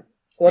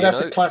 Well,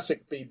 that's a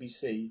classic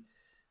BBC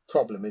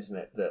problem, isn't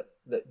it?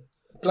 That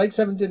Blake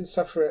Seven didn't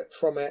suffer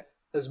from it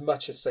as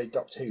much as, say,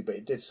 Doctor Who, but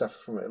it did suffer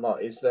from it a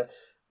lot, is that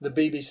the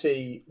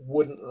BBC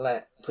wouldn't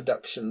let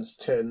productions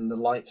turn the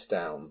lights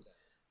down.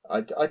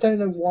 I don't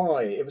know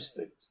why. It was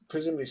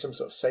presumably some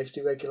sort of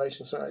safety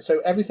regulation.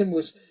 So everything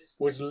was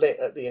lit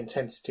at the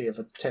intensity of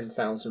a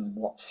 10,000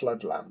 watt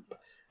flood lamp.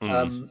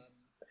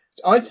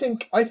 I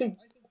think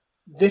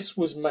this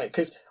was made,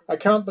 because I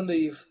can't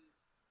believe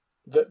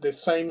that the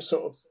same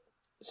sort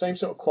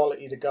of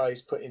quality the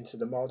guys put into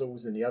the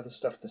models and the other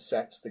stuff, the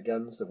sets, the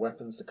guns, the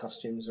weapons, the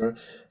costumes,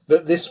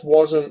 that this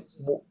wasn't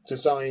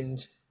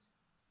designed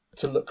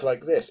to look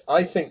like this.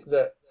 I think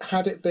that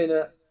had it been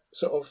a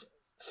sort of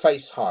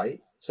face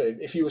height, so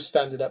if you were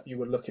standing up, you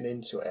were looking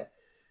into it,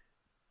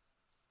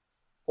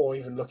 or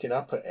even looking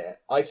up at it,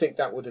 I think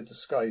that would have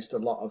disguised a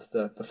lot of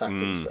the fact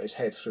that he's got his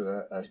head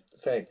through a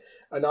thing.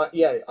 And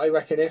I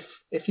reckon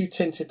if you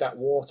tinted that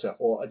water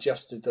or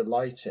adjusted the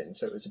lighting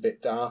so it was a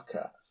bit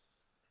darker,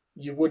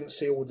 you wouldn't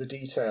see all the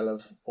detail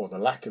or the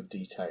lack of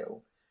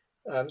detail.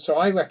 So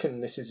I reckon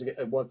this is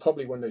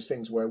probably one of those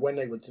things where when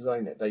they would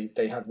design it,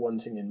 they had one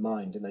thing in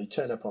mind, and they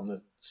turn up on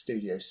the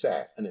studio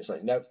set, and it's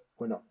like, nope,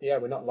 we're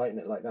not lighting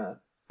it like that.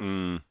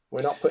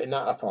 we're not putting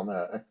that up on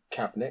a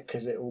cabinet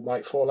because it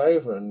might fall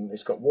over and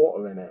it's got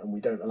water in it, and we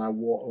don't allow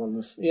water on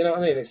this. You know what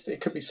I mean? It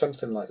could be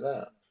something like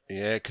that.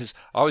 Yeah, because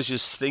I was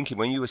just thinking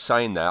when you were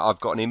saying that, I've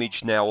got an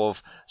image now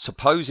of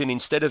supposing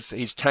instead of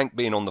his tank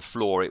being on the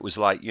floor, it was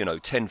like,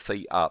 10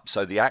 feet up.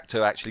 So the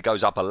actor actually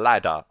goes up a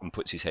ladder and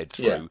puts his head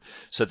through. Yeah.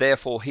 So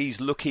therefore he's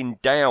looking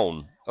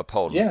down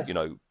upon, Yeah.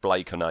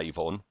 Blake and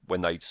Avon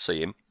when they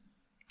see him.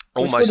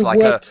 Which Almost would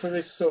like have worked for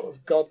this sort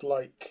of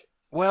godlike.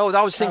 Well,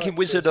 I was thinking character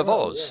Wizard as of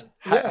well, Oz.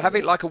 yeah. Have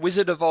it like a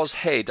Wizard of Oz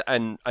head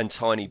and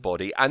tiny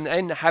body, and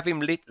then have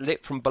him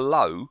lit from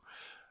below,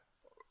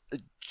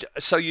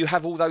 so you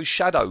have all those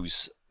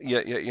shadows,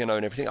 and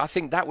everything. I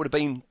think that would have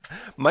been,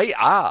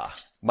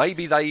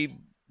 maybe they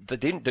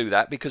didn't do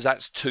that because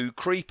that's too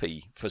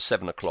creepy for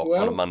 7 o'clock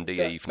on a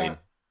Monday evening.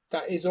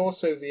 That is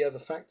also the other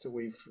factor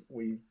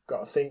we've got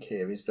to think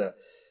here, is that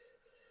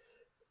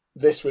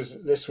this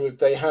was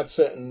they had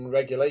certain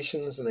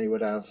regulations, and they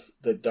would have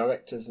the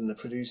directors and the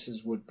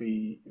producers would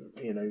be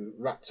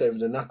wrapped over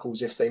the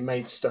knuckles if they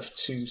made stuff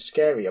too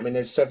scary. I mean,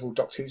 there's several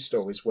Doctor Who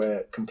stories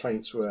where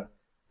complaints were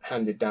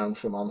handed down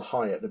from on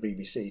high at the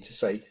BBC to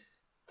say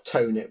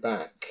tone it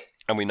back.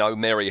 And we know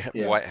Mary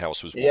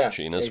Whitehouse was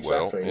watching as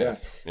well. Yeah.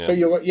 So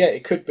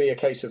it could be a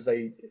case of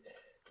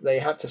they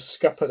had to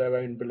scupper their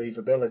own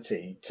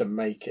believability to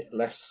make it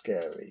less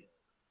scary.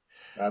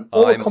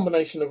 Or a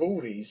combination of all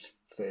these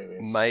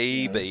theories.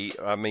 Maybe,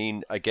 I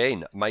mean,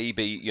 again,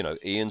 maybe,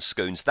 Ian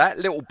Scoones. That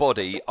little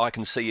body, I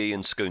can see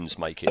Ian Scoones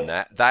making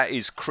that. That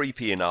is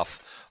creepy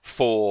enough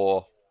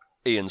for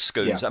Ian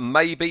Scoones. Yeah. And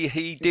maybe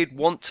he did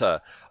want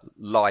to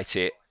light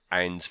it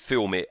and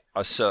film it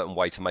a certain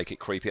way to make it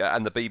creepier.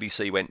 And the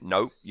BBC went,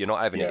 nope, you're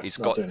not having it. It's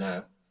got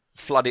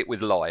flood it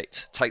with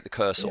light, take the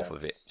curse off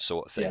of it,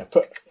 sort of thing. Yeah,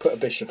 put a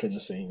bishop in the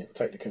scene,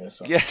 take the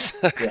curse off. Yes.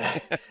 Yeah.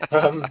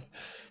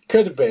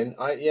 Could have been,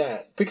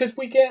 because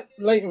we get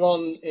later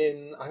on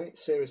in, I think,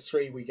 series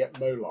 3, we get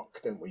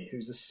Moloch, don't we?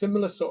 Who's a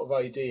similar sort of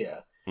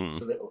idea. It's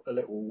a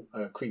little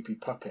creepy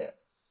puppet,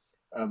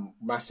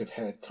 massive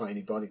head,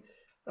 tiny body.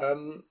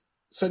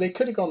 So they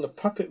could have gone the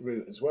puppet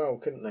route as well,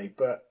 couldn't they?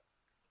 But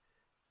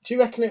do you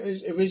reckon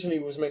it originally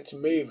was meant to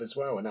move as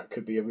well, and that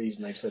could be a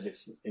reason they've said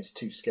it's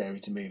too scary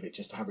to move it,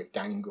 just to have it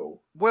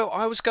dangle? Well,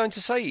 I was going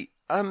to say,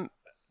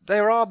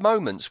 there are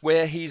moments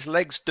where his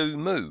legs do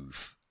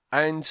move.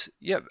 And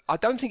I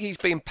don't think he's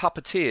being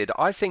puppeteered.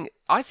 I think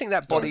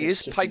that body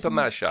is paper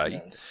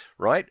mache,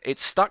 right?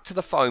 It's stuck to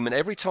the foam, and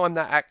every time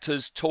that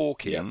actor's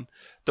talking,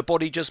 the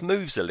body just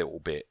moves a little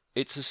bit.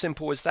 It's as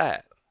simple as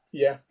that.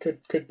 Yeah,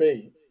 could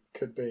be.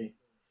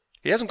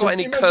 He hasn't got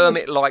any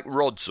Kermit-like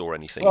rods or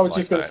anything. I was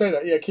just going to say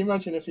that. Yeah, can you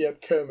imagine if he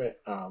had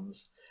Kermit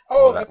arms?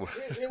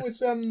 It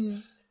was. I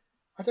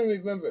don't even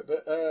remember it,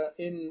 but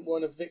in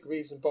one of Vic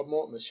Reeves and Bob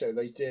Mortimer's show,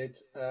 they did.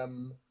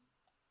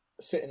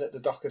 Sitting at the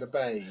dock of the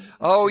bay.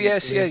 Oh,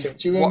 yes. Do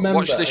you remember?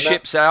 Watch the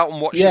ships out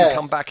and watch them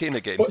come back in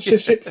again. Watch the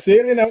ships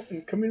sailing out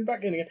and coming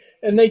back in again.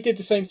 And they did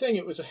the same thing.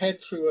 It was a head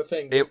through a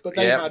thing. But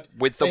they had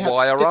with the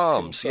wire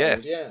arms. Yeah.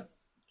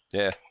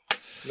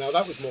 Now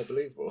that was more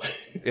believable.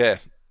 Yeah.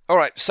 All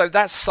right. So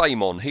that's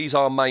Samon. He's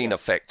our main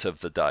effect of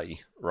the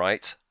day,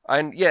 right?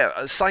 And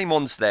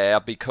Samon's there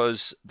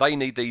because they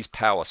need these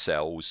power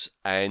cells,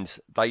 and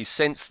they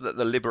sense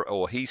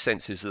that he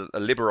senses that the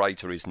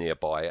Liberator is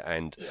nearby,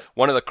 and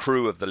one of the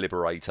crew of the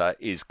Liberator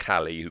is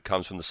Callie, who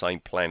comes from the same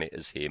planet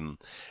as him,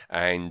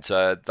 and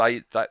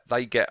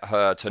they get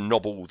her to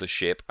nobble the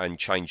ship and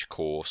change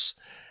course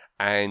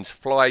and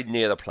fly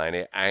near the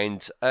planet,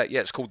 and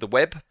it's called the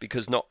Web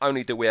because not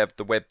only do we have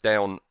the Web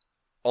down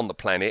on the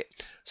planet,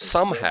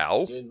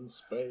 somehow in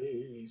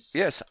space.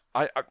 Yes,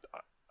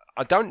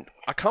 I can't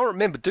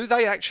remember. Do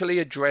they actually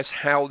address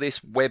how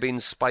this web in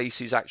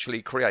space is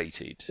actually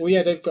created? Well,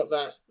 yeah, they've got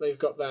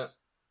that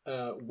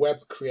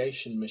web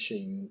creation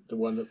machine, the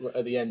one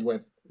at the end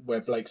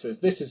where Blake says,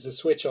 "This is the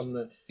switch on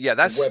the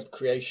web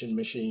creation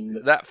machine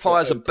that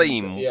fires a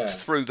beam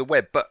through the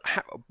web." But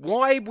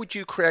why would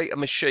you create a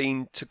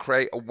machine to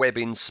create a web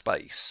in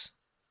space?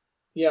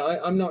 Yeah,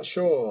 I'm not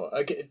sure.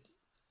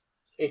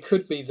 It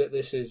could be that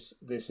this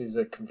is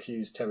a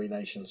confused Terry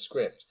Nation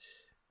script,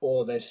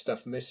 or there's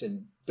stuff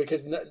missing,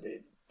 because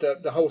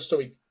the whole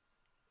story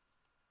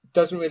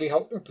doesn't really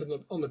hold up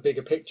on the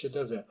bigger picture,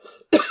 does it?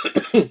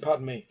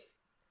 Pardon me.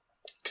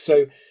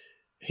 So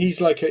he's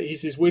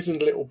this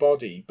wizened little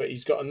body, but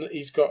he's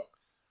got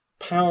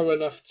power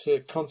enough to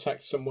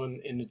contact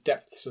someone in the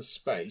depths of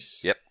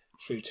space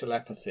through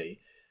telepathy.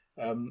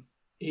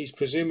 He's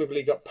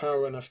presumably got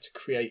power enough to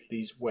create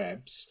these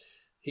webs.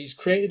 He's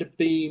created a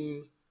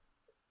beam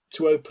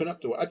to open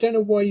up the way. I don't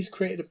know why he's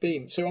created a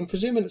beam. So I'm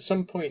presuming at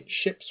some point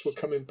ships were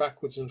coming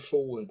backwards and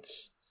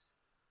forwards.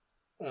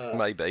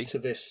 Maybe to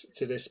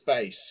this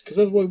base, because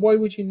otherwise, why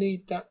would you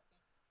need that?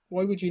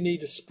 Why would you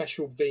need a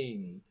special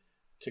beam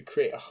to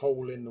create a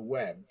hole in the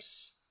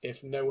webs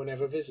if no one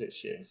ever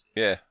visits you?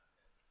 Yeah,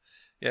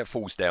 it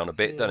falls down a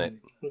bit,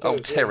 doesn't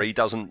it? Terry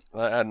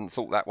hadn't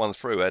thought that one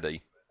through, had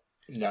he?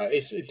 No,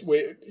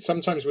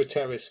 sometimes with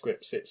Terry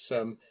scripts,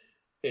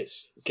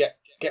 it's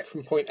get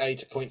from point A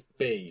to point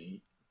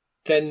B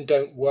then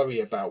don't worry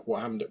about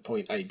what happened at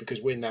point A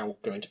because we're now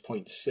going to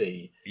point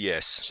C.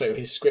 Yes. So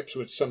his scripts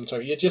would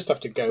sometimes you just have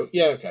to go,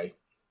 yeah, okay,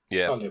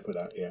 Yeah. I'll live with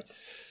that. Yeah.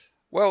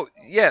 Well,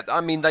 yeah, I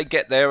mean, they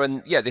get there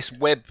and, yeah, this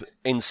web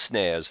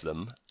ensnares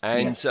them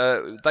and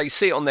they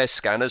see it on their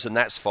scanners and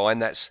that's fine.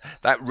 That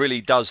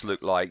really does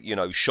look like,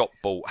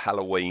 shop-bought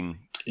Halloween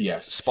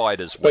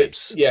spiders'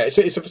 webs. Yeah, it's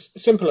a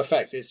simple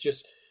effect. It's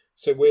just,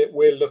 so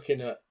we're looking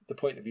at the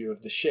point of view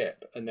of the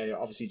ship and they're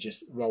obviously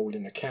just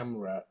rolling a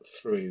camera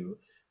through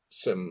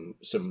some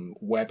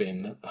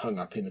webbing hung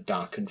up in a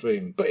darkened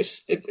room. But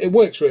it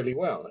works really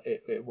well.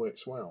 It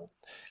works well.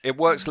 It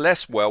works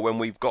less well when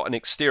we've got an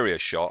exterior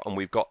shot and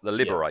we've got the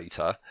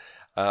Liberator.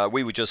 Yeah.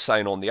 We were just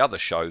saying on the other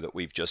show that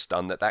we've just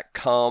done that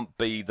can't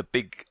be the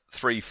big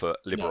 3-foot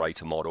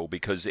Liberator model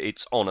because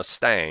it's on a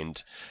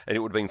stand and it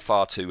would have been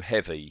far too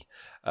heavy.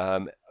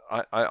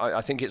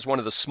 I think it's one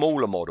of the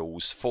smaller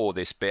models for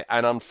this bit,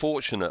 and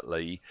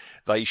unfortunately,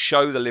 they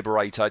show the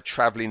Liberator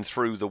travelling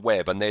through the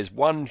web, and there's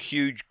one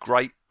huge,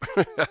 great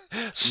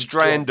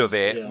strand of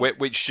it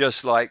which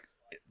just like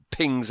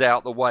pings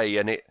out the way,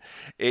 and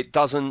it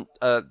doesn't.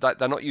 They're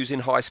not using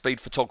high-speed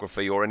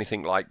photography or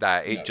anything like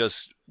that. It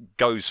just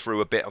goes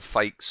through a bit of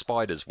fake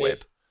spider's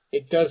web.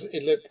 It does.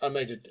 It look. I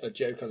made a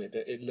joke on it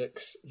that it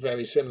looks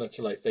very similar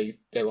to like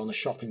they're on a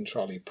shopping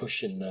trolley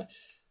pushing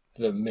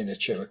the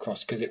miniature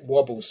across because it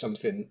wobbles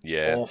something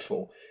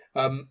awful.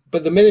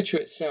 But the miniature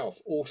itself,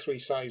 all 3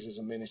 sizes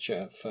of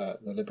miniature for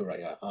the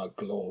Liberator are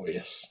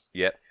glorious.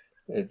 Yep.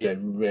 They're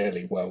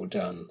really well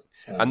done.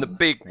 And the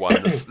big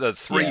one, the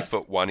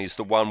 3-foot one, is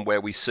the one where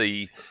we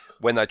see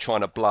when they're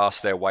trying to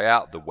blast their way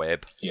out the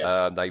web.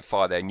 Yes. They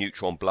fire their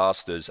neutron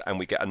blasters, and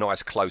we get a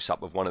nice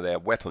close-up of one of their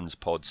weapons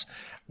pods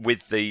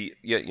with the,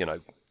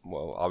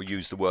 well, I'll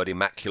use the word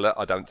immaculate.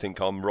 I don't think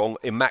I'm wrong.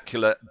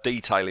 Immaculate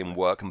detailing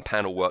work and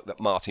panel work that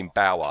Martin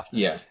Bauer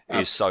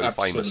is so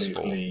famous for.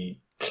 Absolutely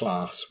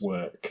class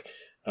work.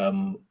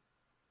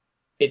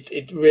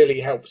 It really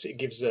helps. It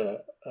gives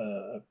a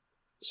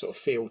sort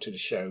of feel to the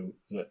show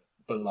that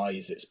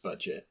belies its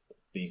budget.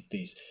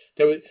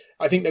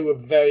 I think they were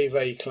very,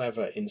 very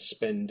clever in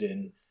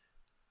spending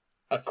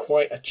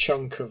quite a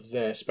chunk of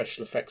their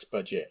special effects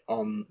budget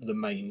on the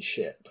main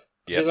ship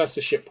because that's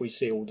the ship we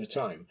see all the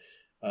time.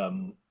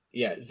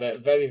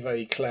 Very,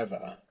 very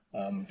clever.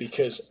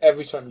 Because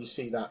every time you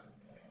see that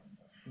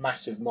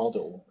massive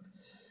model,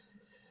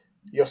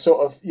 you're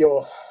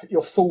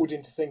fooled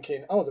into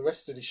thinking, oh, the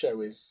rest of the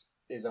show is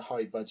a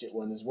high budget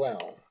one as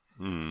well.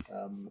 And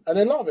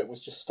a lot of it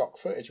was just stock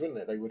footage, wasn't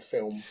it? They would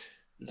film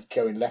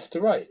going left to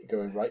right,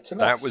 going right to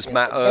left. That was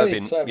Matt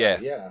Irvin.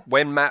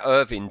 When Matt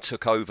Irvin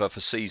took over for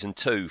season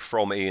 2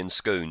 from Ian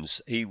Scoones,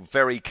 he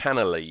very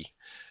cannily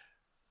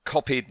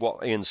copied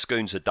what Ian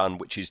Scoones had done,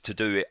 which is to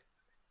do it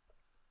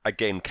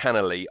again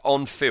cannily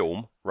on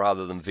film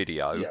rather than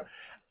video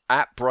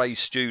at Bray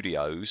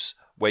Studios,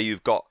 where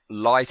you've got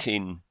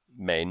lighting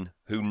men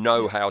who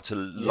know how to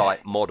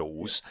light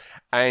models,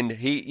 and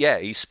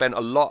he spent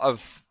a lot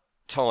of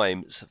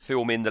time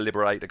filming the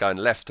Liberator going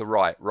left to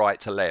right, right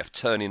to left,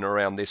 turning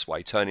around this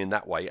way, turning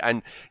that way,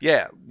 and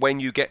when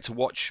you get to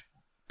watch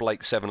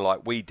Blake 7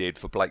 like we did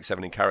for Blake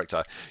 7 in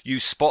Character, you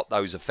spot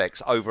those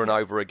effects over and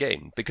over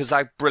again because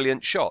they're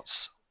brilliant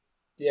shots.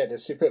 Yeah, they're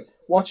superb.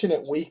 Watching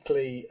it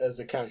weekly as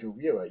a casual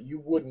viewer,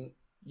 you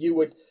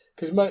would,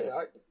 because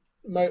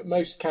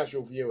most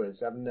casual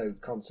viewers have no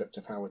concept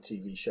of how a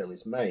TV show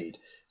is made.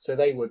 So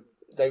they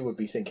would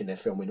be thinking they're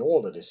filming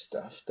all of this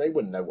stuff. They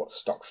wouldn't know what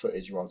stock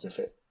footage was if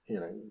it,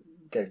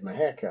 gave them a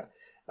haircut.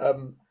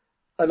 And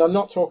I'm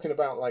not talking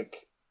about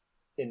like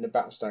in the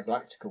Battlestar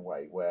Galactica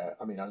way, where,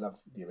 I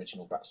love the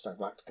original Battlestar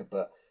Galactica,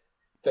 but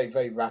they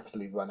very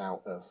rapidly run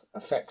out of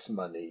effects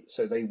money,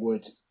 so they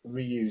would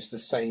reuse the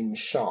same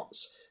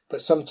shots, but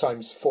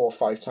sometimes 4 or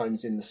 5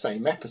 times in the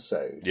same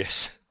episode.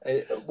 Yes.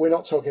 We're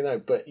not talking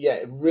though, but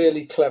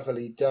really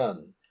cleverly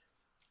done.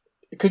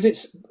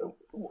 Because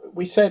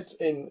we said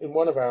in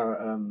one of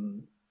our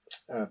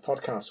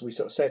podcasts, we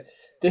sort of said,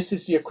 this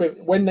is the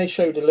equivalent, when they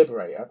show the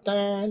Liberator,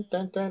 dun,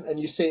 dun, dun, and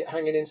you see it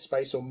hanging in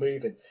space or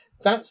moving,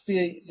 that's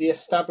the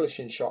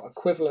establishing shot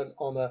equivalent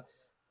on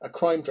a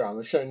crime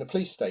drama showing the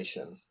police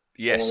station.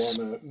 Yes.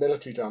 Or on a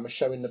military drama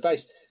showing the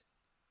base.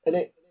 And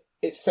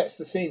it sets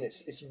the scene.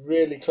 It's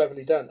really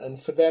cleverly done.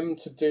 And for them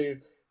to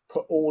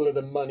put all of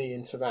the money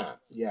into that,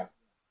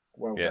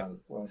 well done.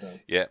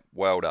 Yeah,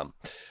 well done.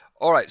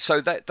 All right, so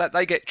that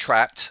they get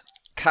trapped.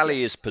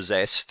 Callie is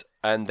possessed,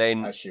 and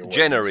then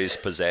Jenna is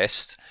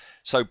possessed.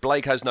 So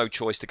Blake has no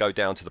choice to go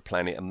down to the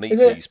planet and meet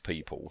these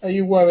people. Are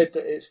you worried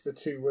that it's the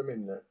 2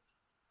 women that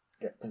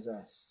get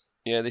possessed?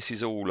 Yeah, this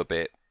is all a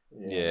bit...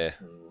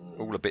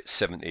 all a bit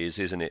 70s,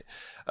 isn't it?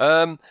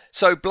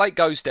 So Blake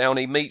goes down,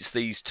 he meets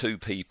these 2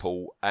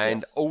 people,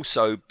 and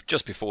also,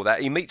 just before that,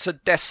 he meets a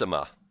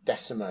Decima.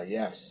 Decima,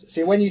 yes.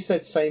 See, when you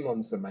said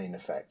Samon's the main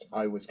effect,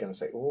 I was going to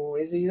say, oh,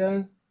 is he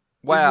though?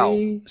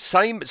 Wow,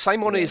 same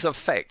on his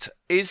effect.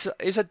 Is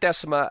a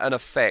Decima an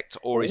effect,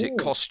 or is it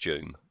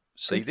costume?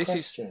 See, this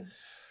question. Is...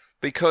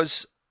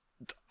 Because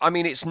I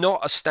mean, it's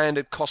not a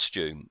standard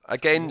costume.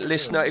 Again,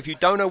 listener, if you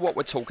don't know what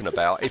we're talking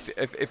about,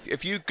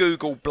 if you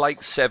Google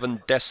Blake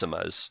 7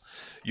 Decimers,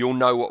 you'll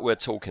know what we're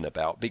talking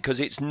about, because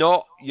it's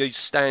not your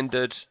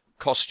standard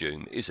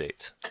costume, is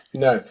it?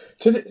 No.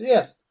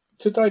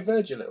 To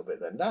diverge a little bit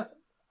then,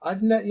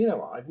 I've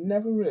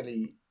never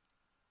really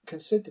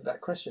considered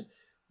that question.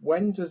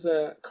 When does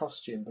a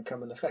costume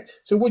become an effect?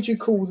 So would you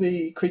call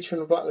the creature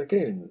in the Black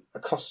Lagoon a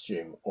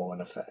costume or an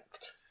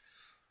effect?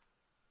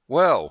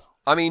 Well,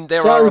 I mean,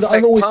 there So are I've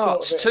effect always thought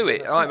parts of it to as an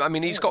it. I effect,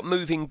 mean, he's yeah. got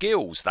moving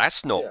gills.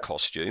 That's not Yeah.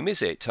 costume,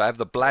 is it? To have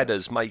the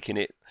bladders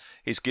making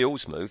his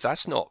gills move,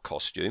 that's not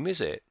costume,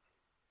 is it?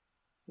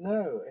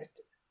 No.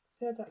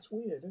 That's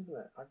weird, isn't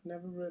it? I've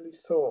never really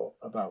thought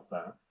about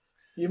that.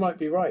 You might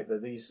be right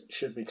that these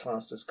should be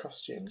classed as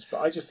costumes,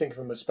 but I just think of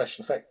them as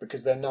special effect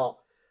because they're not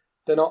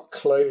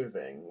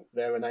clothing.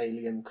 They're an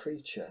alien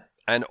creature.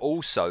 And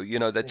also,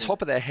 the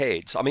top of their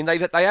heads. I mean, they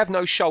have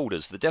no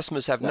shoulders. The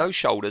Decimers have no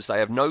shoulders. They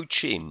have no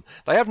chin.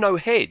 They have no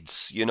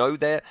heads.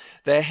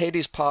 Their head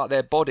is part of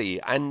their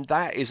body, and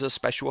that is a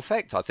special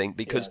effect, I think,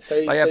 because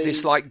they have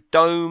this like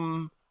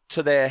dome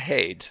to their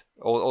head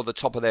or the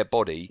top of their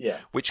body,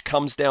 which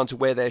comes down to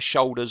where their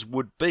shoulders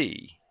would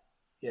be.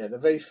 Yeah, they're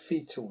very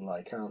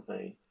fetal-like, aren't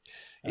they?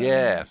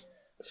 Yeah.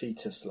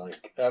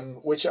 Fetus-like,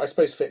 which I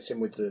suppose fits in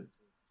with the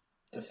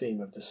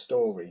theme of the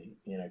story,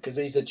 because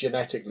these are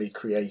genetically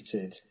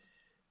created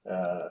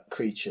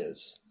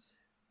creatures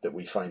that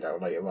we find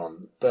out later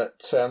on.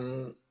 But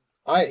I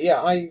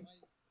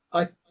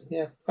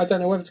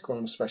don't know whether to call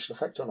them a special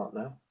effect or not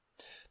now.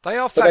 They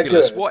are But they're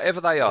fabulous, good.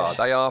 whatever they are.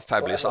 They are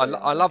fabulous. I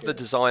love the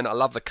design. I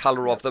love the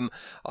colour of them.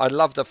 I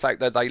love the fact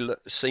that they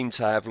seem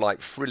to have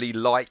like frilly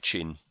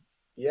lighting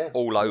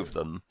all over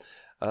them.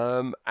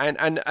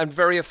 And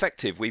very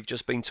effective. We've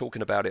just been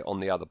talking about it on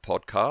the other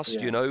podcast.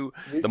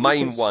 The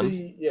main one.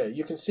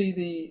 You can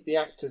see the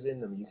actors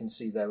in them. You can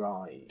see their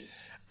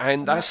eyes,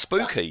 and they're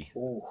spooky.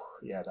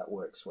 That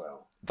works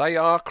well. They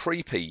are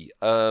creepy.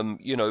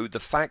 The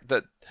fact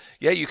that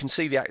you can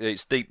see the actor.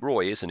 It's Deep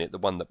Roy, isn't it? The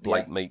one that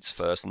Blake meets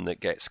first and that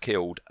gets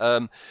killed.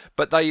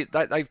 But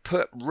they've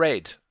put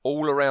red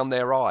all around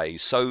their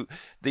eyes, so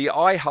the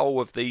eye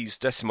hole of these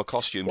Decima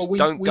costumes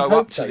don't go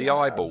up to the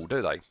eyeball,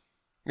 do they?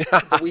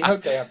 But we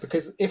hope they have,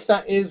 because if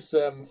that is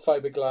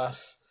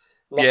fiberglass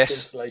loft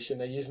insulation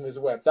they're using as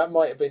a web, that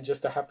might have been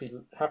just a happy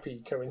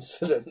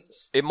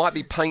coincidence. It might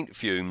be paint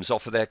fumes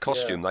off of their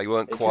costume. They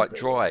weren't quite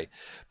dry.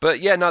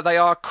 But they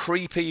are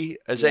creepy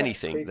as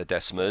anything, the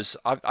Decimers.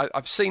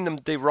 I've seen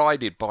them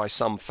derided by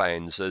some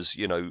fans as,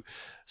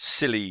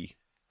 silly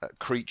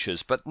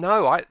creatures. But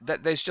no,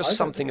 there's just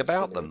something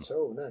about them. At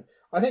all, no.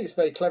 I think it's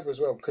very clever as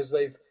well, because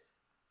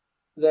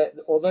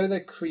although they're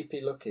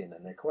creepy looking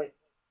and they're quite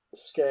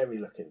scary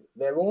looking,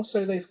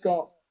 they've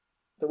got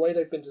the way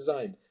they've been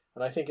designed,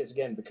 and I think it's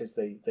again because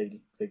they're a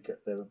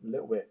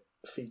little bit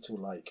fetal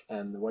like,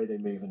 and the way they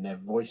move and their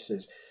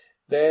voices,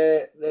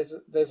 there's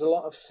a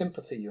lot of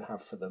sympathy you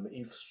have for them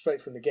even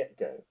straight from the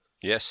get-go.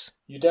 Yes.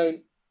 You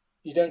don't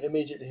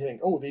immediately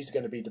think, oh, these are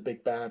going to be the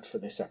big bad for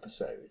this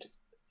episode.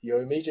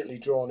 You're immediately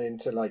drawn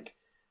into like,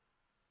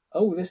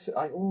 I'm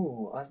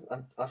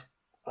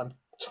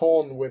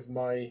torn with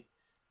my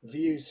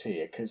views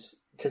here,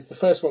 because the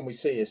first one we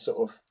see is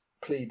sort of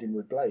pleading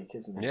with Blake,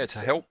 isn't it? Yeah, to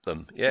help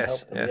them.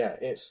 Yes.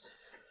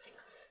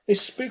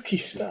 It's spooky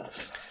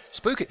stuff.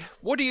 Spooky.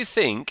 What do you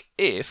think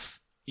if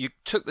you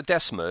took the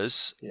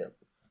Decimers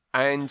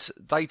and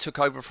they took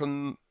over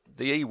from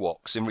the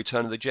Ewoks in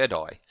Return of the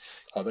Jedi?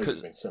 Oh, they would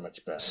have been so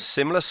much better.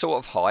 Similar sort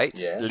of height,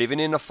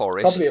 living in a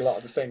forest. Probably a lot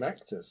of the same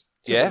actors.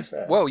 To be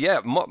fair. Well,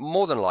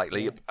 more than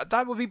likely.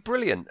 That would be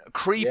brilliant.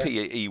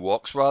 Creepy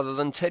Ewoks rather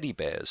than teddy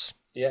bears.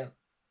 Yeah.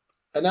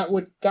 And I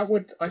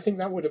think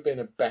that would have been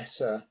a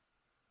better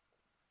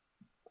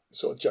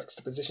sort of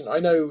juxtaposition. I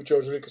know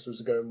George Lucas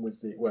was going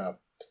with it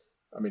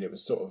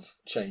was sort of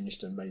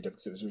changed and made up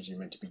because it was originally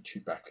meant to be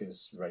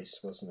Chewbacca's race,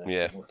 wasn't it?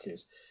 Yeah.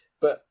 Wookiees.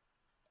 But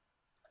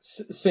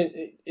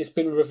it's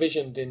been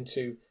revisioned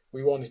into,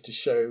 we wanted to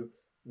show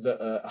that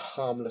a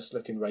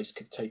harmless-looking race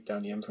could take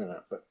down the Emperor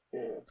now.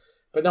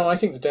 But no, I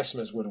think the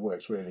Decimers would have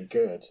worked really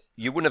good.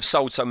 You wouldn't have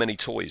sold so many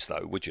toys,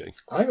 though, would you?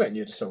 I reckon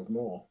you'd have sold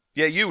more.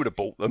 Yeah, you would have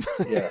bought them.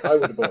 Yeah, I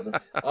would have bought them.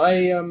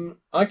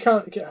 I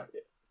can't get.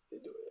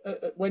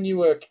 When you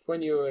were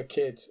a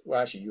kid,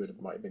 well, actually, you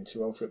might have been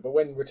too old for it. But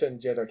when Return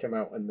of the Jedi came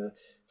out and the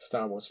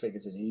Star Wars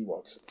figures of the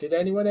Ewoks, did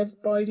anyone ever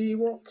buy the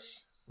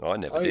Ewoks? I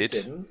never did. I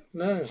didn't.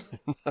 No.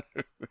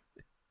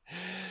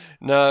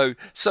 No.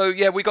 So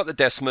we got the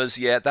Decimers.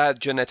 Yeah, they're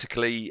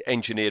genetically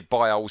engineered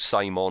by old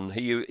Samon.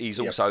 He's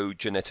also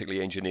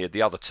genetically engineered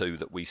the other two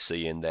that we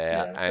see in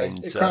there. Yeah, and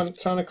they're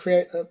trying to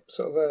create a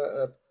sort of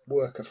a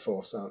worker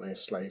force, aren't they? A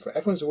slave.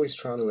 Everyone's always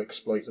trying to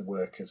exploit the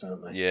workers,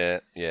 aren't they?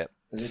 Yeah.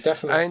 There's a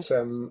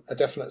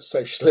definite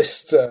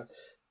socialist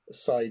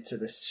side to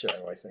this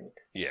show, I think.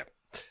 Yeah.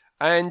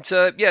 And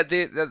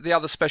the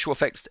other special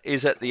effects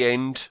is at the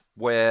end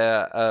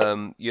where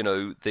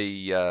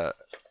the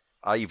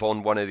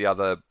Avon, one of the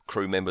other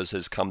crew members,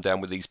 has come down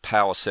with these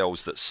power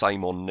cells that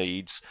Samon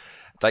needs,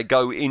 They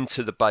go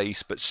into the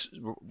base, but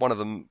one of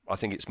them, I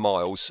think it's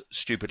Miles,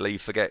 stupidly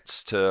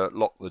forgets to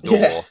lock the door.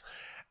 Yeah.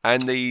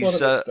 And these,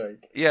 What a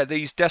mistake.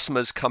 these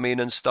Decimers come in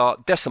and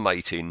start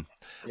decimating.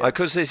 Yeah.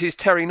 Because this is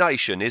Terry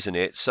Nation, isn't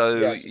it? So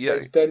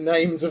Yes, their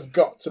names have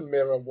got to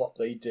mirror what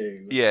they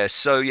do. Yeah,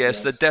 so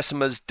yes, the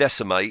Decimers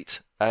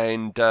decimate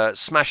and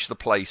smash the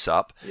place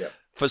up. Yeah.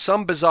 For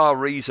some bizarre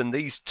reason,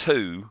 these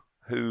two,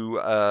 who,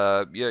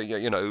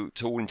 to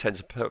all intents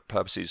and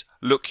purposes,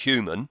 look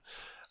human,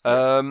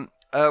 when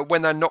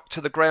they're knocked to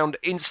the ground,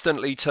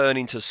 instantly turn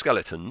into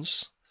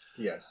skeletons.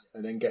 Yes,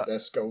 and then get their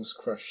skulls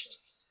crushed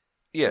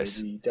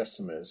Yes. by the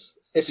Decimers.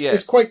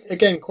 It's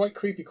quite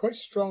creepy, quite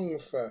strong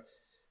for,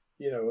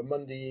 a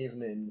Monday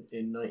evening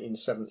in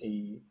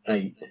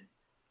 1978.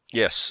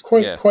 Yes.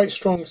 Quite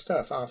strong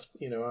stuff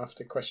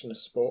after Question of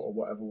Sport or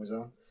whatever was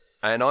on.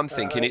 And I'm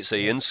thinking it's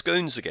Ian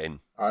Scoons again.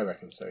 I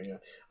reckon so, yeah.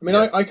 I mean,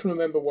 I can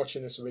remember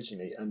watching this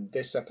originally, and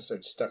this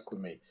episode stuck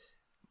with me.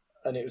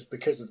 And it was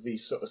because of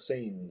these sort of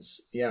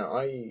scenes. Yeah,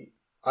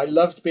 I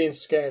loved being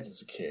scared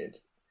as a kid.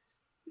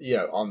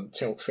 On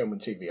film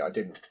and TV. I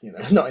didn't,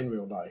 not in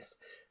real life.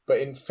 But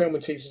in film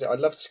and TV, I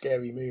loved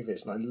scary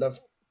movies, and I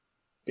loved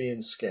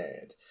being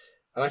scared.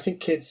 And I think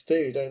kids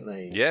do, don't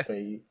they? Yeah.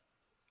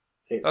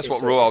 That's what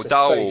it's Roald a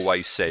Dahl safe-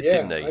 always said, yeah,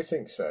 didn't he? I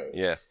think so.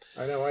 Yeah.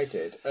 I know I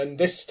did. And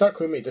this stuck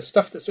with me. The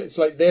stuff it's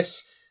like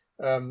this,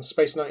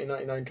 Space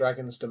 1999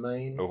 Dragon's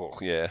Domain. Oh,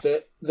 yeah.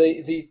 The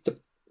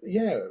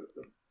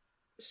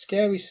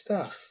scary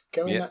stuff.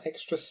 Going Yeah. that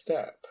extra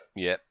step.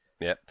 Yeah.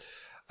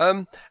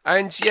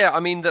 And yeah, I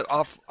mean that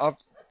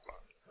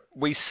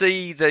we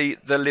see the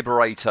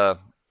Liberator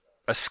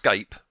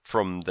escape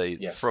from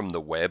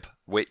the web,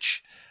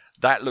 which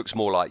that looks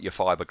more like your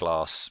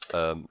fiberglass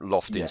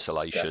loft Yes,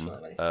 Insulation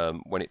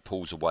definitely. when it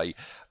pulls away.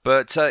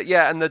 But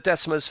and the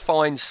Decimers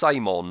find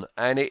Samon,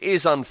 and it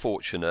is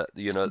unfortunate,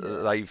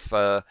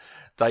 that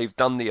they've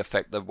done the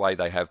effect the way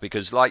they have,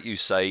 because, like you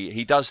say,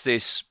 he does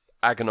this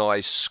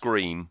agonised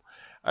scream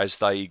as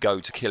they go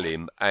to kill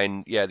him,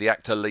 and the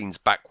actor leans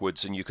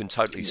backwards, and you can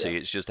totally see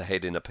it's just a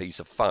head in a piece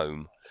of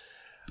foam,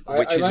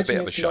 which I is a imagine bit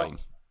of a it's shame.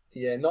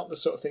 Not the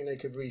sort of thing they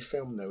could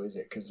refilm, though, is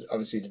it? Because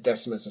obviously the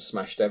Decimers have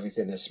smashed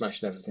everything,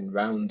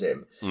 round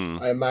him.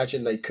 I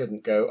imagine they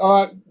couldn't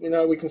go,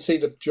 we can see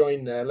the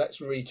join there,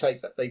 let's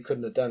retake that. They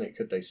couldn't have done it,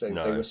 could they? So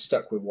No. they were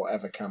stuck with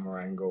whatever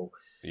camera angle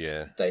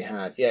Yeah. they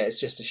had. Yeah, it's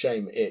just a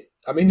shame.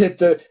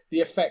 The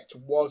effect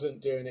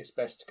wasn't doing its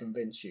best to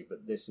convince you,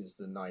 but this is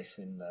the knife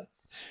in the...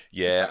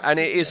 Yeah, and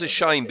it is a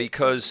shame It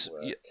because,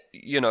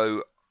 doesn't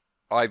work.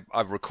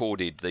 I've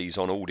recorded these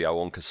on audio,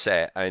 on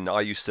cassette, and I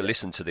used to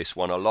listen to this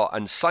one a lot.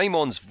 And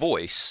Samon's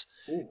voice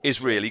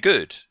is really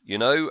good,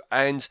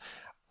 and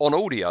on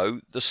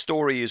audio, the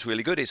story is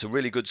really good. It's a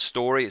really good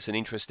story. It's an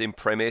interesting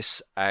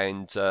premise,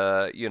 and,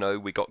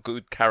 we got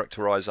good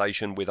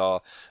characterization with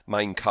our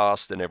main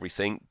cast and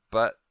everything.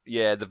 But,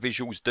 yeah, the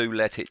visuals do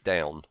let it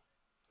down.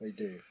 They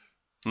do.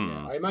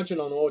 Yeah, I imagine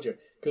on audio,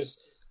 because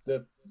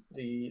the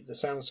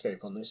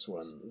soundscape on this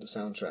one, the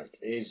soundtrack,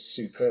 is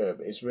superb.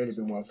 It's really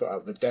been well thought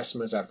out. The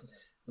Decimers have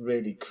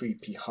really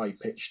creepy,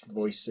 high-pitched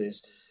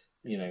voices.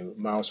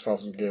 Miles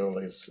Fothergill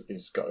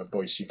is got a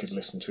voice you could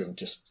listen to him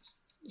just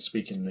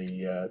speaking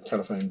the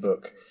telephone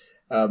book.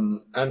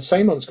 And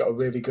Samon's got a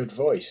really good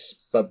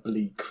voice,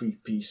 bubbly,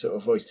 creepy sort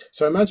of voice.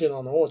 So imagine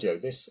on audio,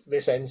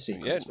 this end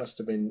sequence must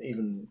have been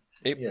even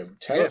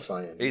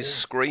terrifying. He's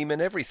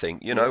screaming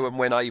everything, and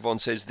when Avon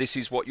says, "This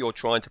is what you're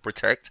trying to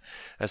protect,"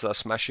 as they're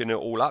smashing it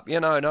all up,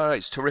 no,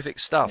 it's terrific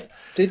stuff.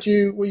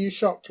 Were you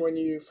shocked when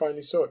you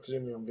finally saw it,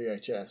 presumably on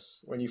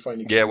VHS? When you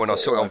finally when I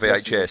saw it on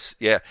VHS,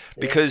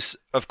 because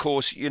of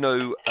course,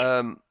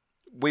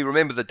 we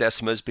remember the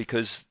Decimers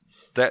because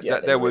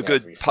there were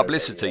good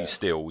publicity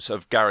stills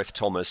of Gareth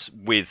Thomas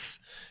with,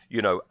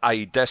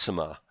 a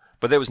Decimer.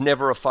 But there was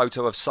never a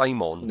photo of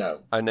Samon.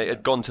 No. And it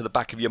had gone to the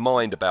back of your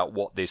mind about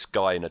what this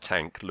guy in a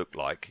tank looked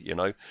like,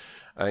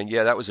 And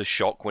that was a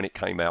shock when it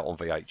came out on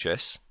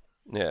VHS.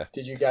 Yeah.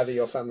 Did you gather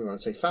your family around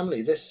and say,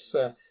 "Family, this,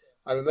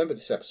 I remember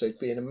this episode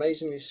being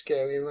amazingly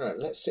scary and right.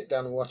 Let's sit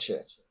down and watch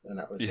it." And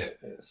that was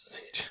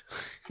it.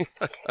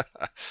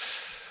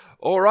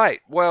 All right.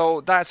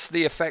 Well, that's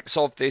the effects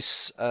of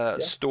this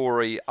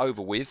story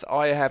over with.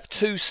 I have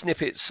 2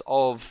 snippets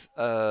of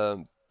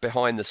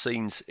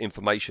behind-the-scenes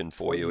information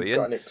for you, Ian. You've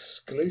got an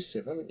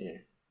exclusive, haven't you?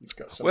 You've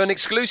got an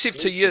exclusive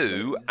to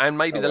you and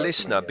maybe the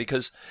listener,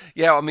 because,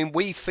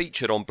 we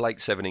featured on Blake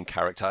Seven in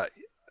Character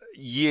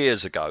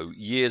years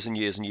and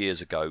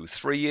years ago.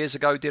 3 years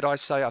ago, did I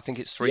say? I think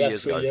it's 3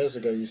 years ago. 3 years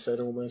ago, you said,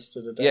 almost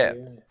to the day. Yeah,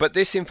 but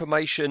this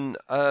information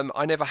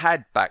I never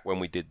had back when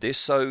we did this,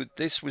 so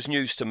this was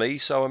news to me,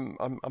 so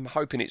I'm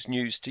hoping it's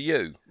news to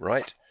you,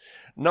 right?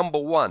 Number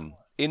 1,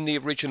 in the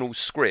original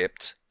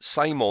script,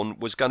 Samon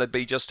was going to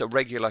be just a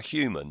regular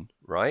human,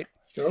 right?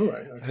 All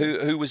right.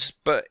 Okay. Who was,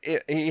 but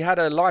he had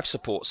a life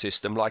support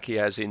system like he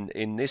has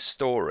in this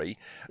story,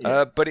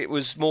 but it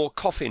was more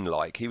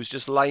coffin-like. He was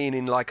just laying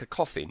in like a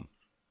coffin.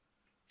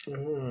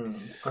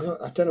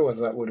 I don't know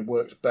whether that would have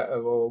worked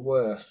better or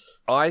worse.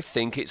 I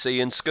think it's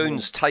Ian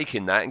Scoons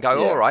taking that and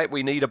go, Yeah. all right,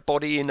 we need a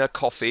body in a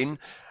coffin, and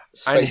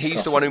Space he's the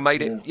coffin, one who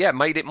made it. Yeah,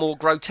 made it more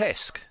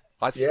grotesque.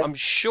 Yeah. I'm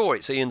sure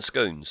it's Ian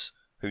Scoons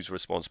who's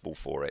responsible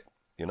for it.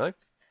 You know?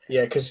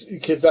 Yeah, because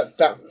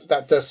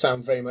that does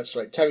sound very much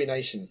like Terry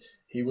Nation.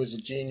 He was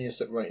a genius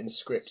at writing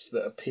scripts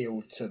that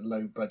appealed to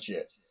low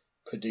budget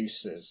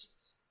producers.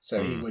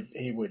 So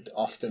he would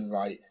often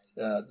write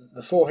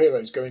the four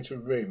heroes go into a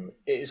room.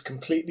 It is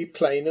completely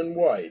plain and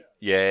white.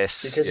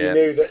 Yes, Because he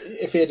knew that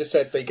if he had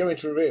said they go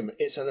into a room,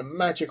 it's a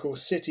magical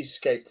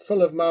cityscape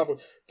full of marvel.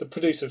 The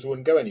producers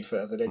wouldn't go any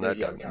further. They'd go,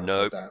 yeah, we can't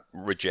afford that.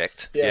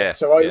 Reject. Yeah.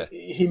 So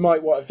he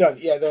might what have done.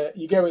 Yeah,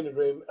 you go in the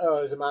room. Oh,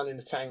 there's a man in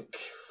a tank.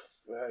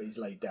 He's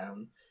laid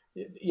down.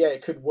 Yeah,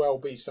 it could well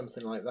be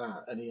something like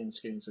that. And Ian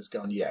Scoons has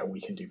gone. Yeah, we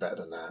can do better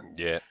than that.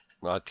 Yeah,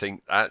 I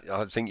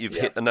think you've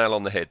hit the nail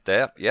on the head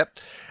there. Yep.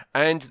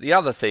 And the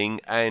other thing,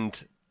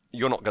 and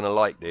you're not going to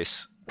like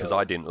this because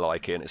I didn't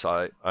like it,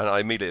 and I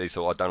immediately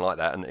thought I don't like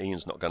that, and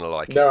Ian's not going to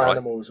like it. No right?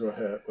 animals were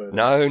hurt. Were they?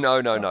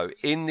 No.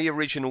 In the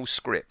original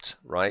script,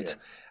 right,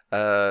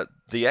 the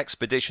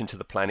expedition to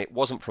the planet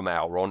wasn't from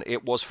Auron;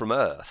 it was from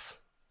Earth.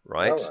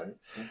 Right? Oh, right.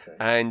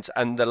 Okay.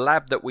 And the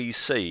lab that we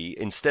see,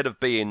 instead of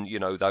being,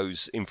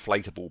 those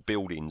inflatable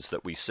buildings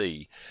that we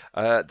see,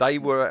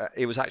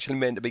 it was actually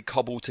meant to be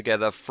cobbled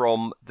together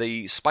from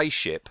the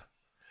spaceship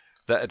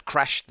that had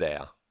crashed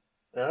there.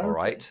 Oh, all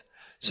right.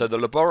 So the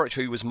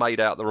laboratory was made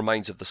out of the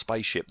remains of the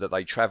spaceship that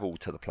they travelled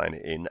to the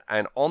planet in,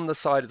 and on the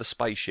side of the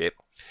spaceship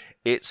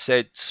it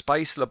said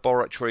Space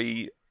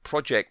Laboratory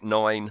Project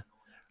 9,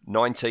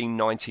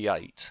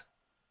 1998.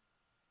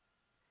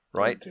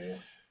 Right? Oh, dear.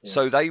 Yeah.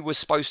 So they were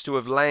supposed to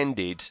have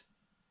landed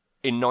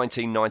in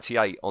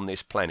 1998 on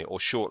this planet, or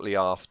shortly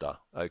after.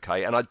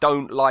 Okay, and I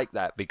don't like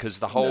that because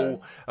the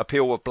whole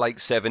appeal of Blake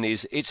 7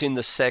 is it's in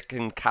the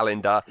second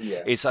calendar.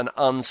 Yeah. It's an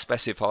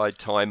unspecified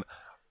time,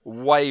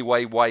 way,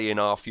 way, way in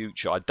our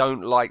future. I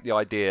don't like the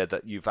idea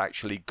that you've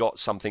actually got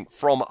something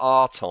from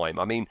our time.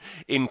 I mean,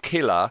 in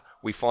Killer,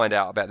 we find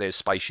out about their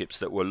spaceships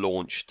that were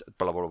launched,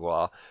 blah blah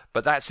blah.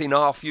 But that's in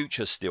our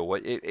future still.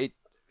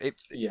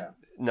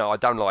 No, I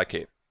don't like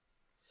it.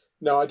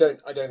 No, I don't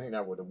think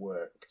that would have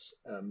worked.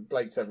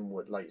 Blake 7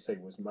 would, like you say,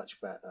 was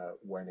much better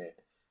when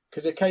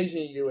because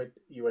occasionally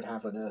you would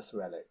have an Earth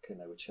relic and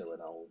they would show an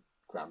old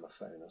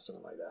gramophone or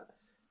something like that.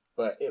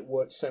 But it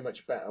worked so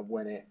much better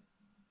when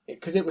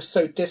because it was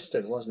so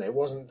distant, wasn't it? It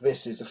wasn't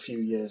this is a few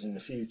years in the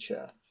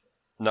future.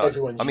 No,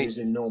 everyone's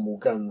using normal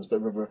guns,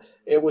 but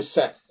it was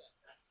set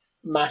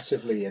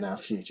massively in our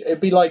future.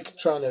 It'd be like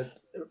trying to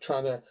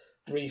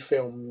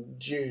refilm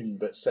Dune,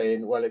 but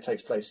saying, well, it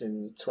takes place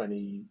in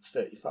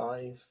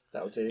 2035.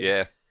 That'll do.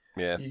 Yeah.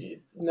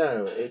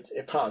 It's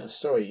part of the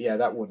story. Yeah,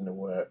 that wouldn't have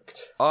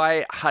worked.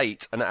 I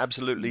hate and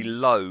absolutely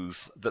loathe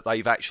that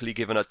they've actually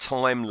given a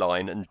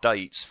timeline and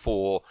dates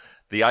for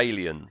the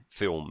Alien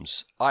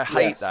films. I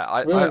hate that.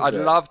 I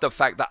love the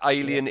fact that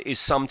Alien is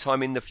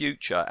sometime in the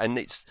future, and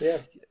it's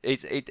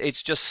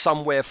just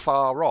somewhere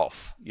far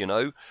off.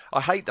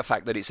 I hate the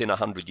fact that it's in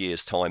 100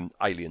 years' time.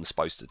 Alien's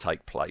supposed to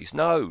take place.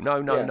 No.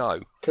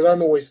 Because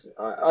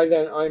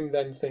I'm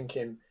then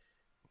thinking,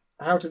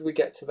 how did we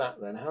get to that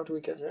then? How do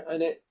we get to it?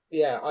 And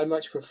I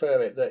much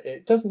prefer it that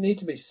it doesn't need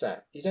to be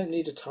set. You don't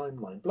need a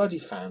timeline. Bloody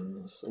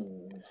fans.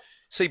 Ooh.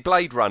 See,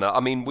 Blade Runner, I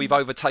mean, we've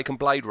overtaken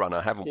Blade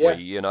Runner, haven't we?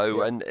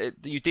 And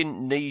you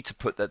didn't need to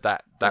put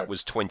that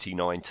was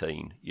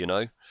 2019,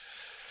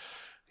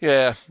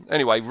 Yeah,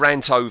 anyway,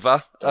 rant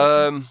over.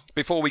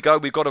 Before we go,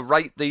 we've got to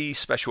rate the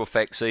special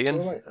effects,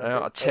 Ian,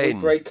 out of 10. Are we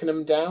breaking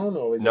them down?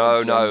 Or is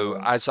no,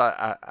 as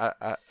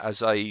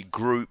a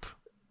group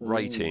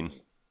rating.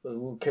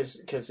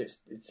 Because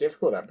it's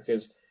difficult,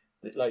 because,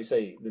 like you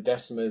say, the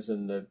Decimers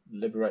and the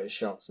Liberator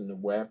shots and the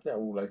Web, they're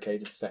all okay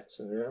to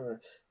sets and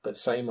whatever. But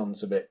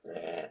Samon's a bit.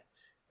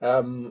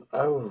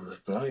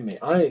 Blimey!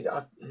 I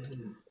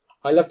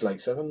love Blake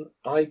 7.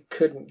 I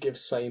couldn't give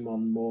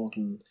Samon more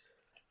than.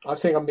 I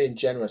think I'm being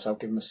generous. I'll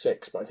give him a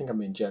 6, but I think I'm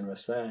being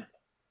generous there.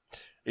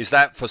 Is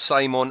that for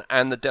Samon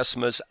and the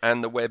Decimers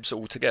and the Webs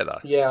all together?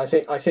 Yeah, I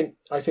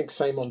think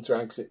Samon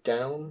drags it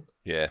down.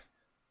 Yeah.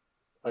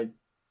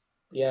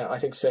 I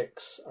think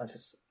 6.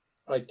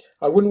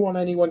 I wouldn't want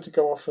anyone to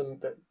go off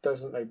that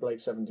doesn't know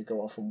Blake 7 to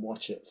go off and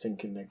watch it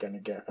thinking they're going to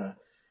get a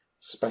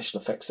special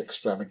effects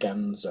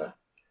extravaganza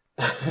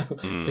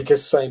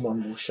because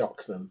Samon will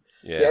shock them.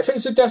 Yeah, if it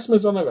was the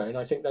Decimers on their own,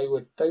 I think they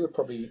would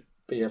probably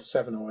be a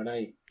 7 or an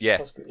 8. Yeah,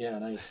 possibly,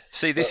 an 8.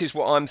 See, this is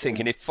what I'm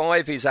thinking. If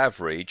 5 is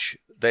average,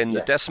 then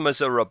the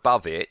Decimers are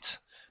above it,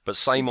 but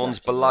Samon's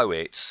below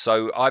it.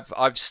 So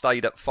I've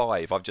stayed at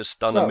 5. I've just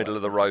done a middle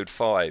of the road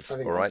 5.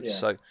 All right,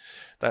 so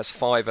that's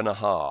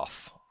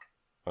 5.5.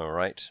 All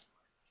right.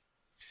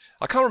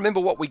 I can't remember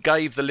what we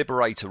gave the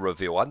Liberator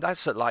reveal.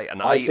 That's at like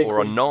an 8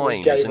 or a 9,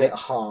 we gave isn't it?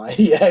 High,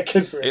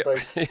 because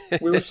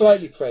we were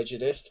slightly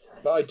prejudiced.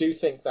 But I do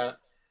think that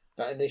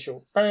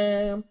initial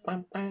bam,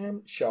 bam,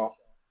 bam shot,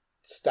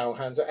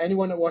 Stowhands.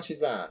 Anyone that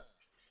watches that,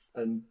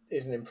 and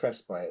isn't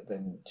impressed by it,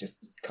 then just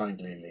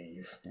kindly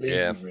leave. Leave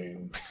Yeah. the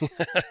room.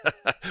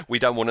 We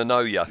don't want to know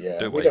you, Yeah,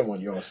 do we don't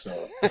want your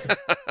sort.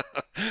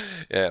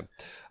 Yeah.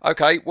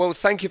 Okay. Well,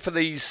 thank you for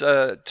these 2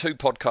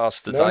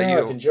 podcasts today.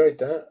 No, I've enjoyed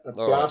that. A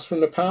All blast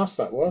from the past,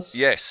 that was.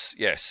 Yes.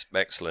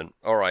 Excellent.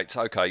 All right.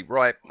 Okay.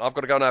 Right. I've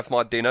got to go and have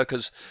my dinner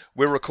because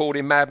we're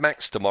recording Mad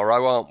Max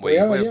tomorrow, aren't we? We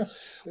are, we're,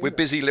 yes. We're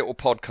busy little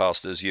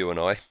podcasters, you and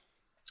I.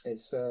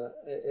 It's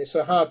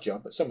a hard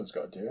job, but someone's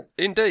got to do it.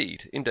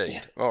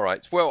 Indeed. All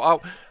right.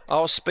 Well,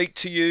 I'll speak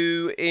to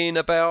you in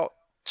about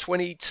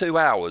 22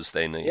 hours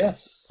then. Ian.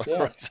 Yes.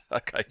 Yeah. Right.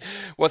 Okay.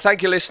 Well,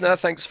 thank you, listener.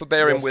 Thanks for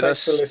bearing with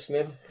us. Thanks for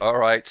listening. All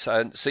right.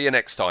 And see you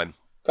next time.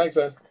 Thanks,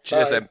 then.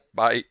 Cheers Bye.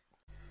 then.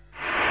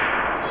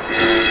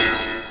 Bye.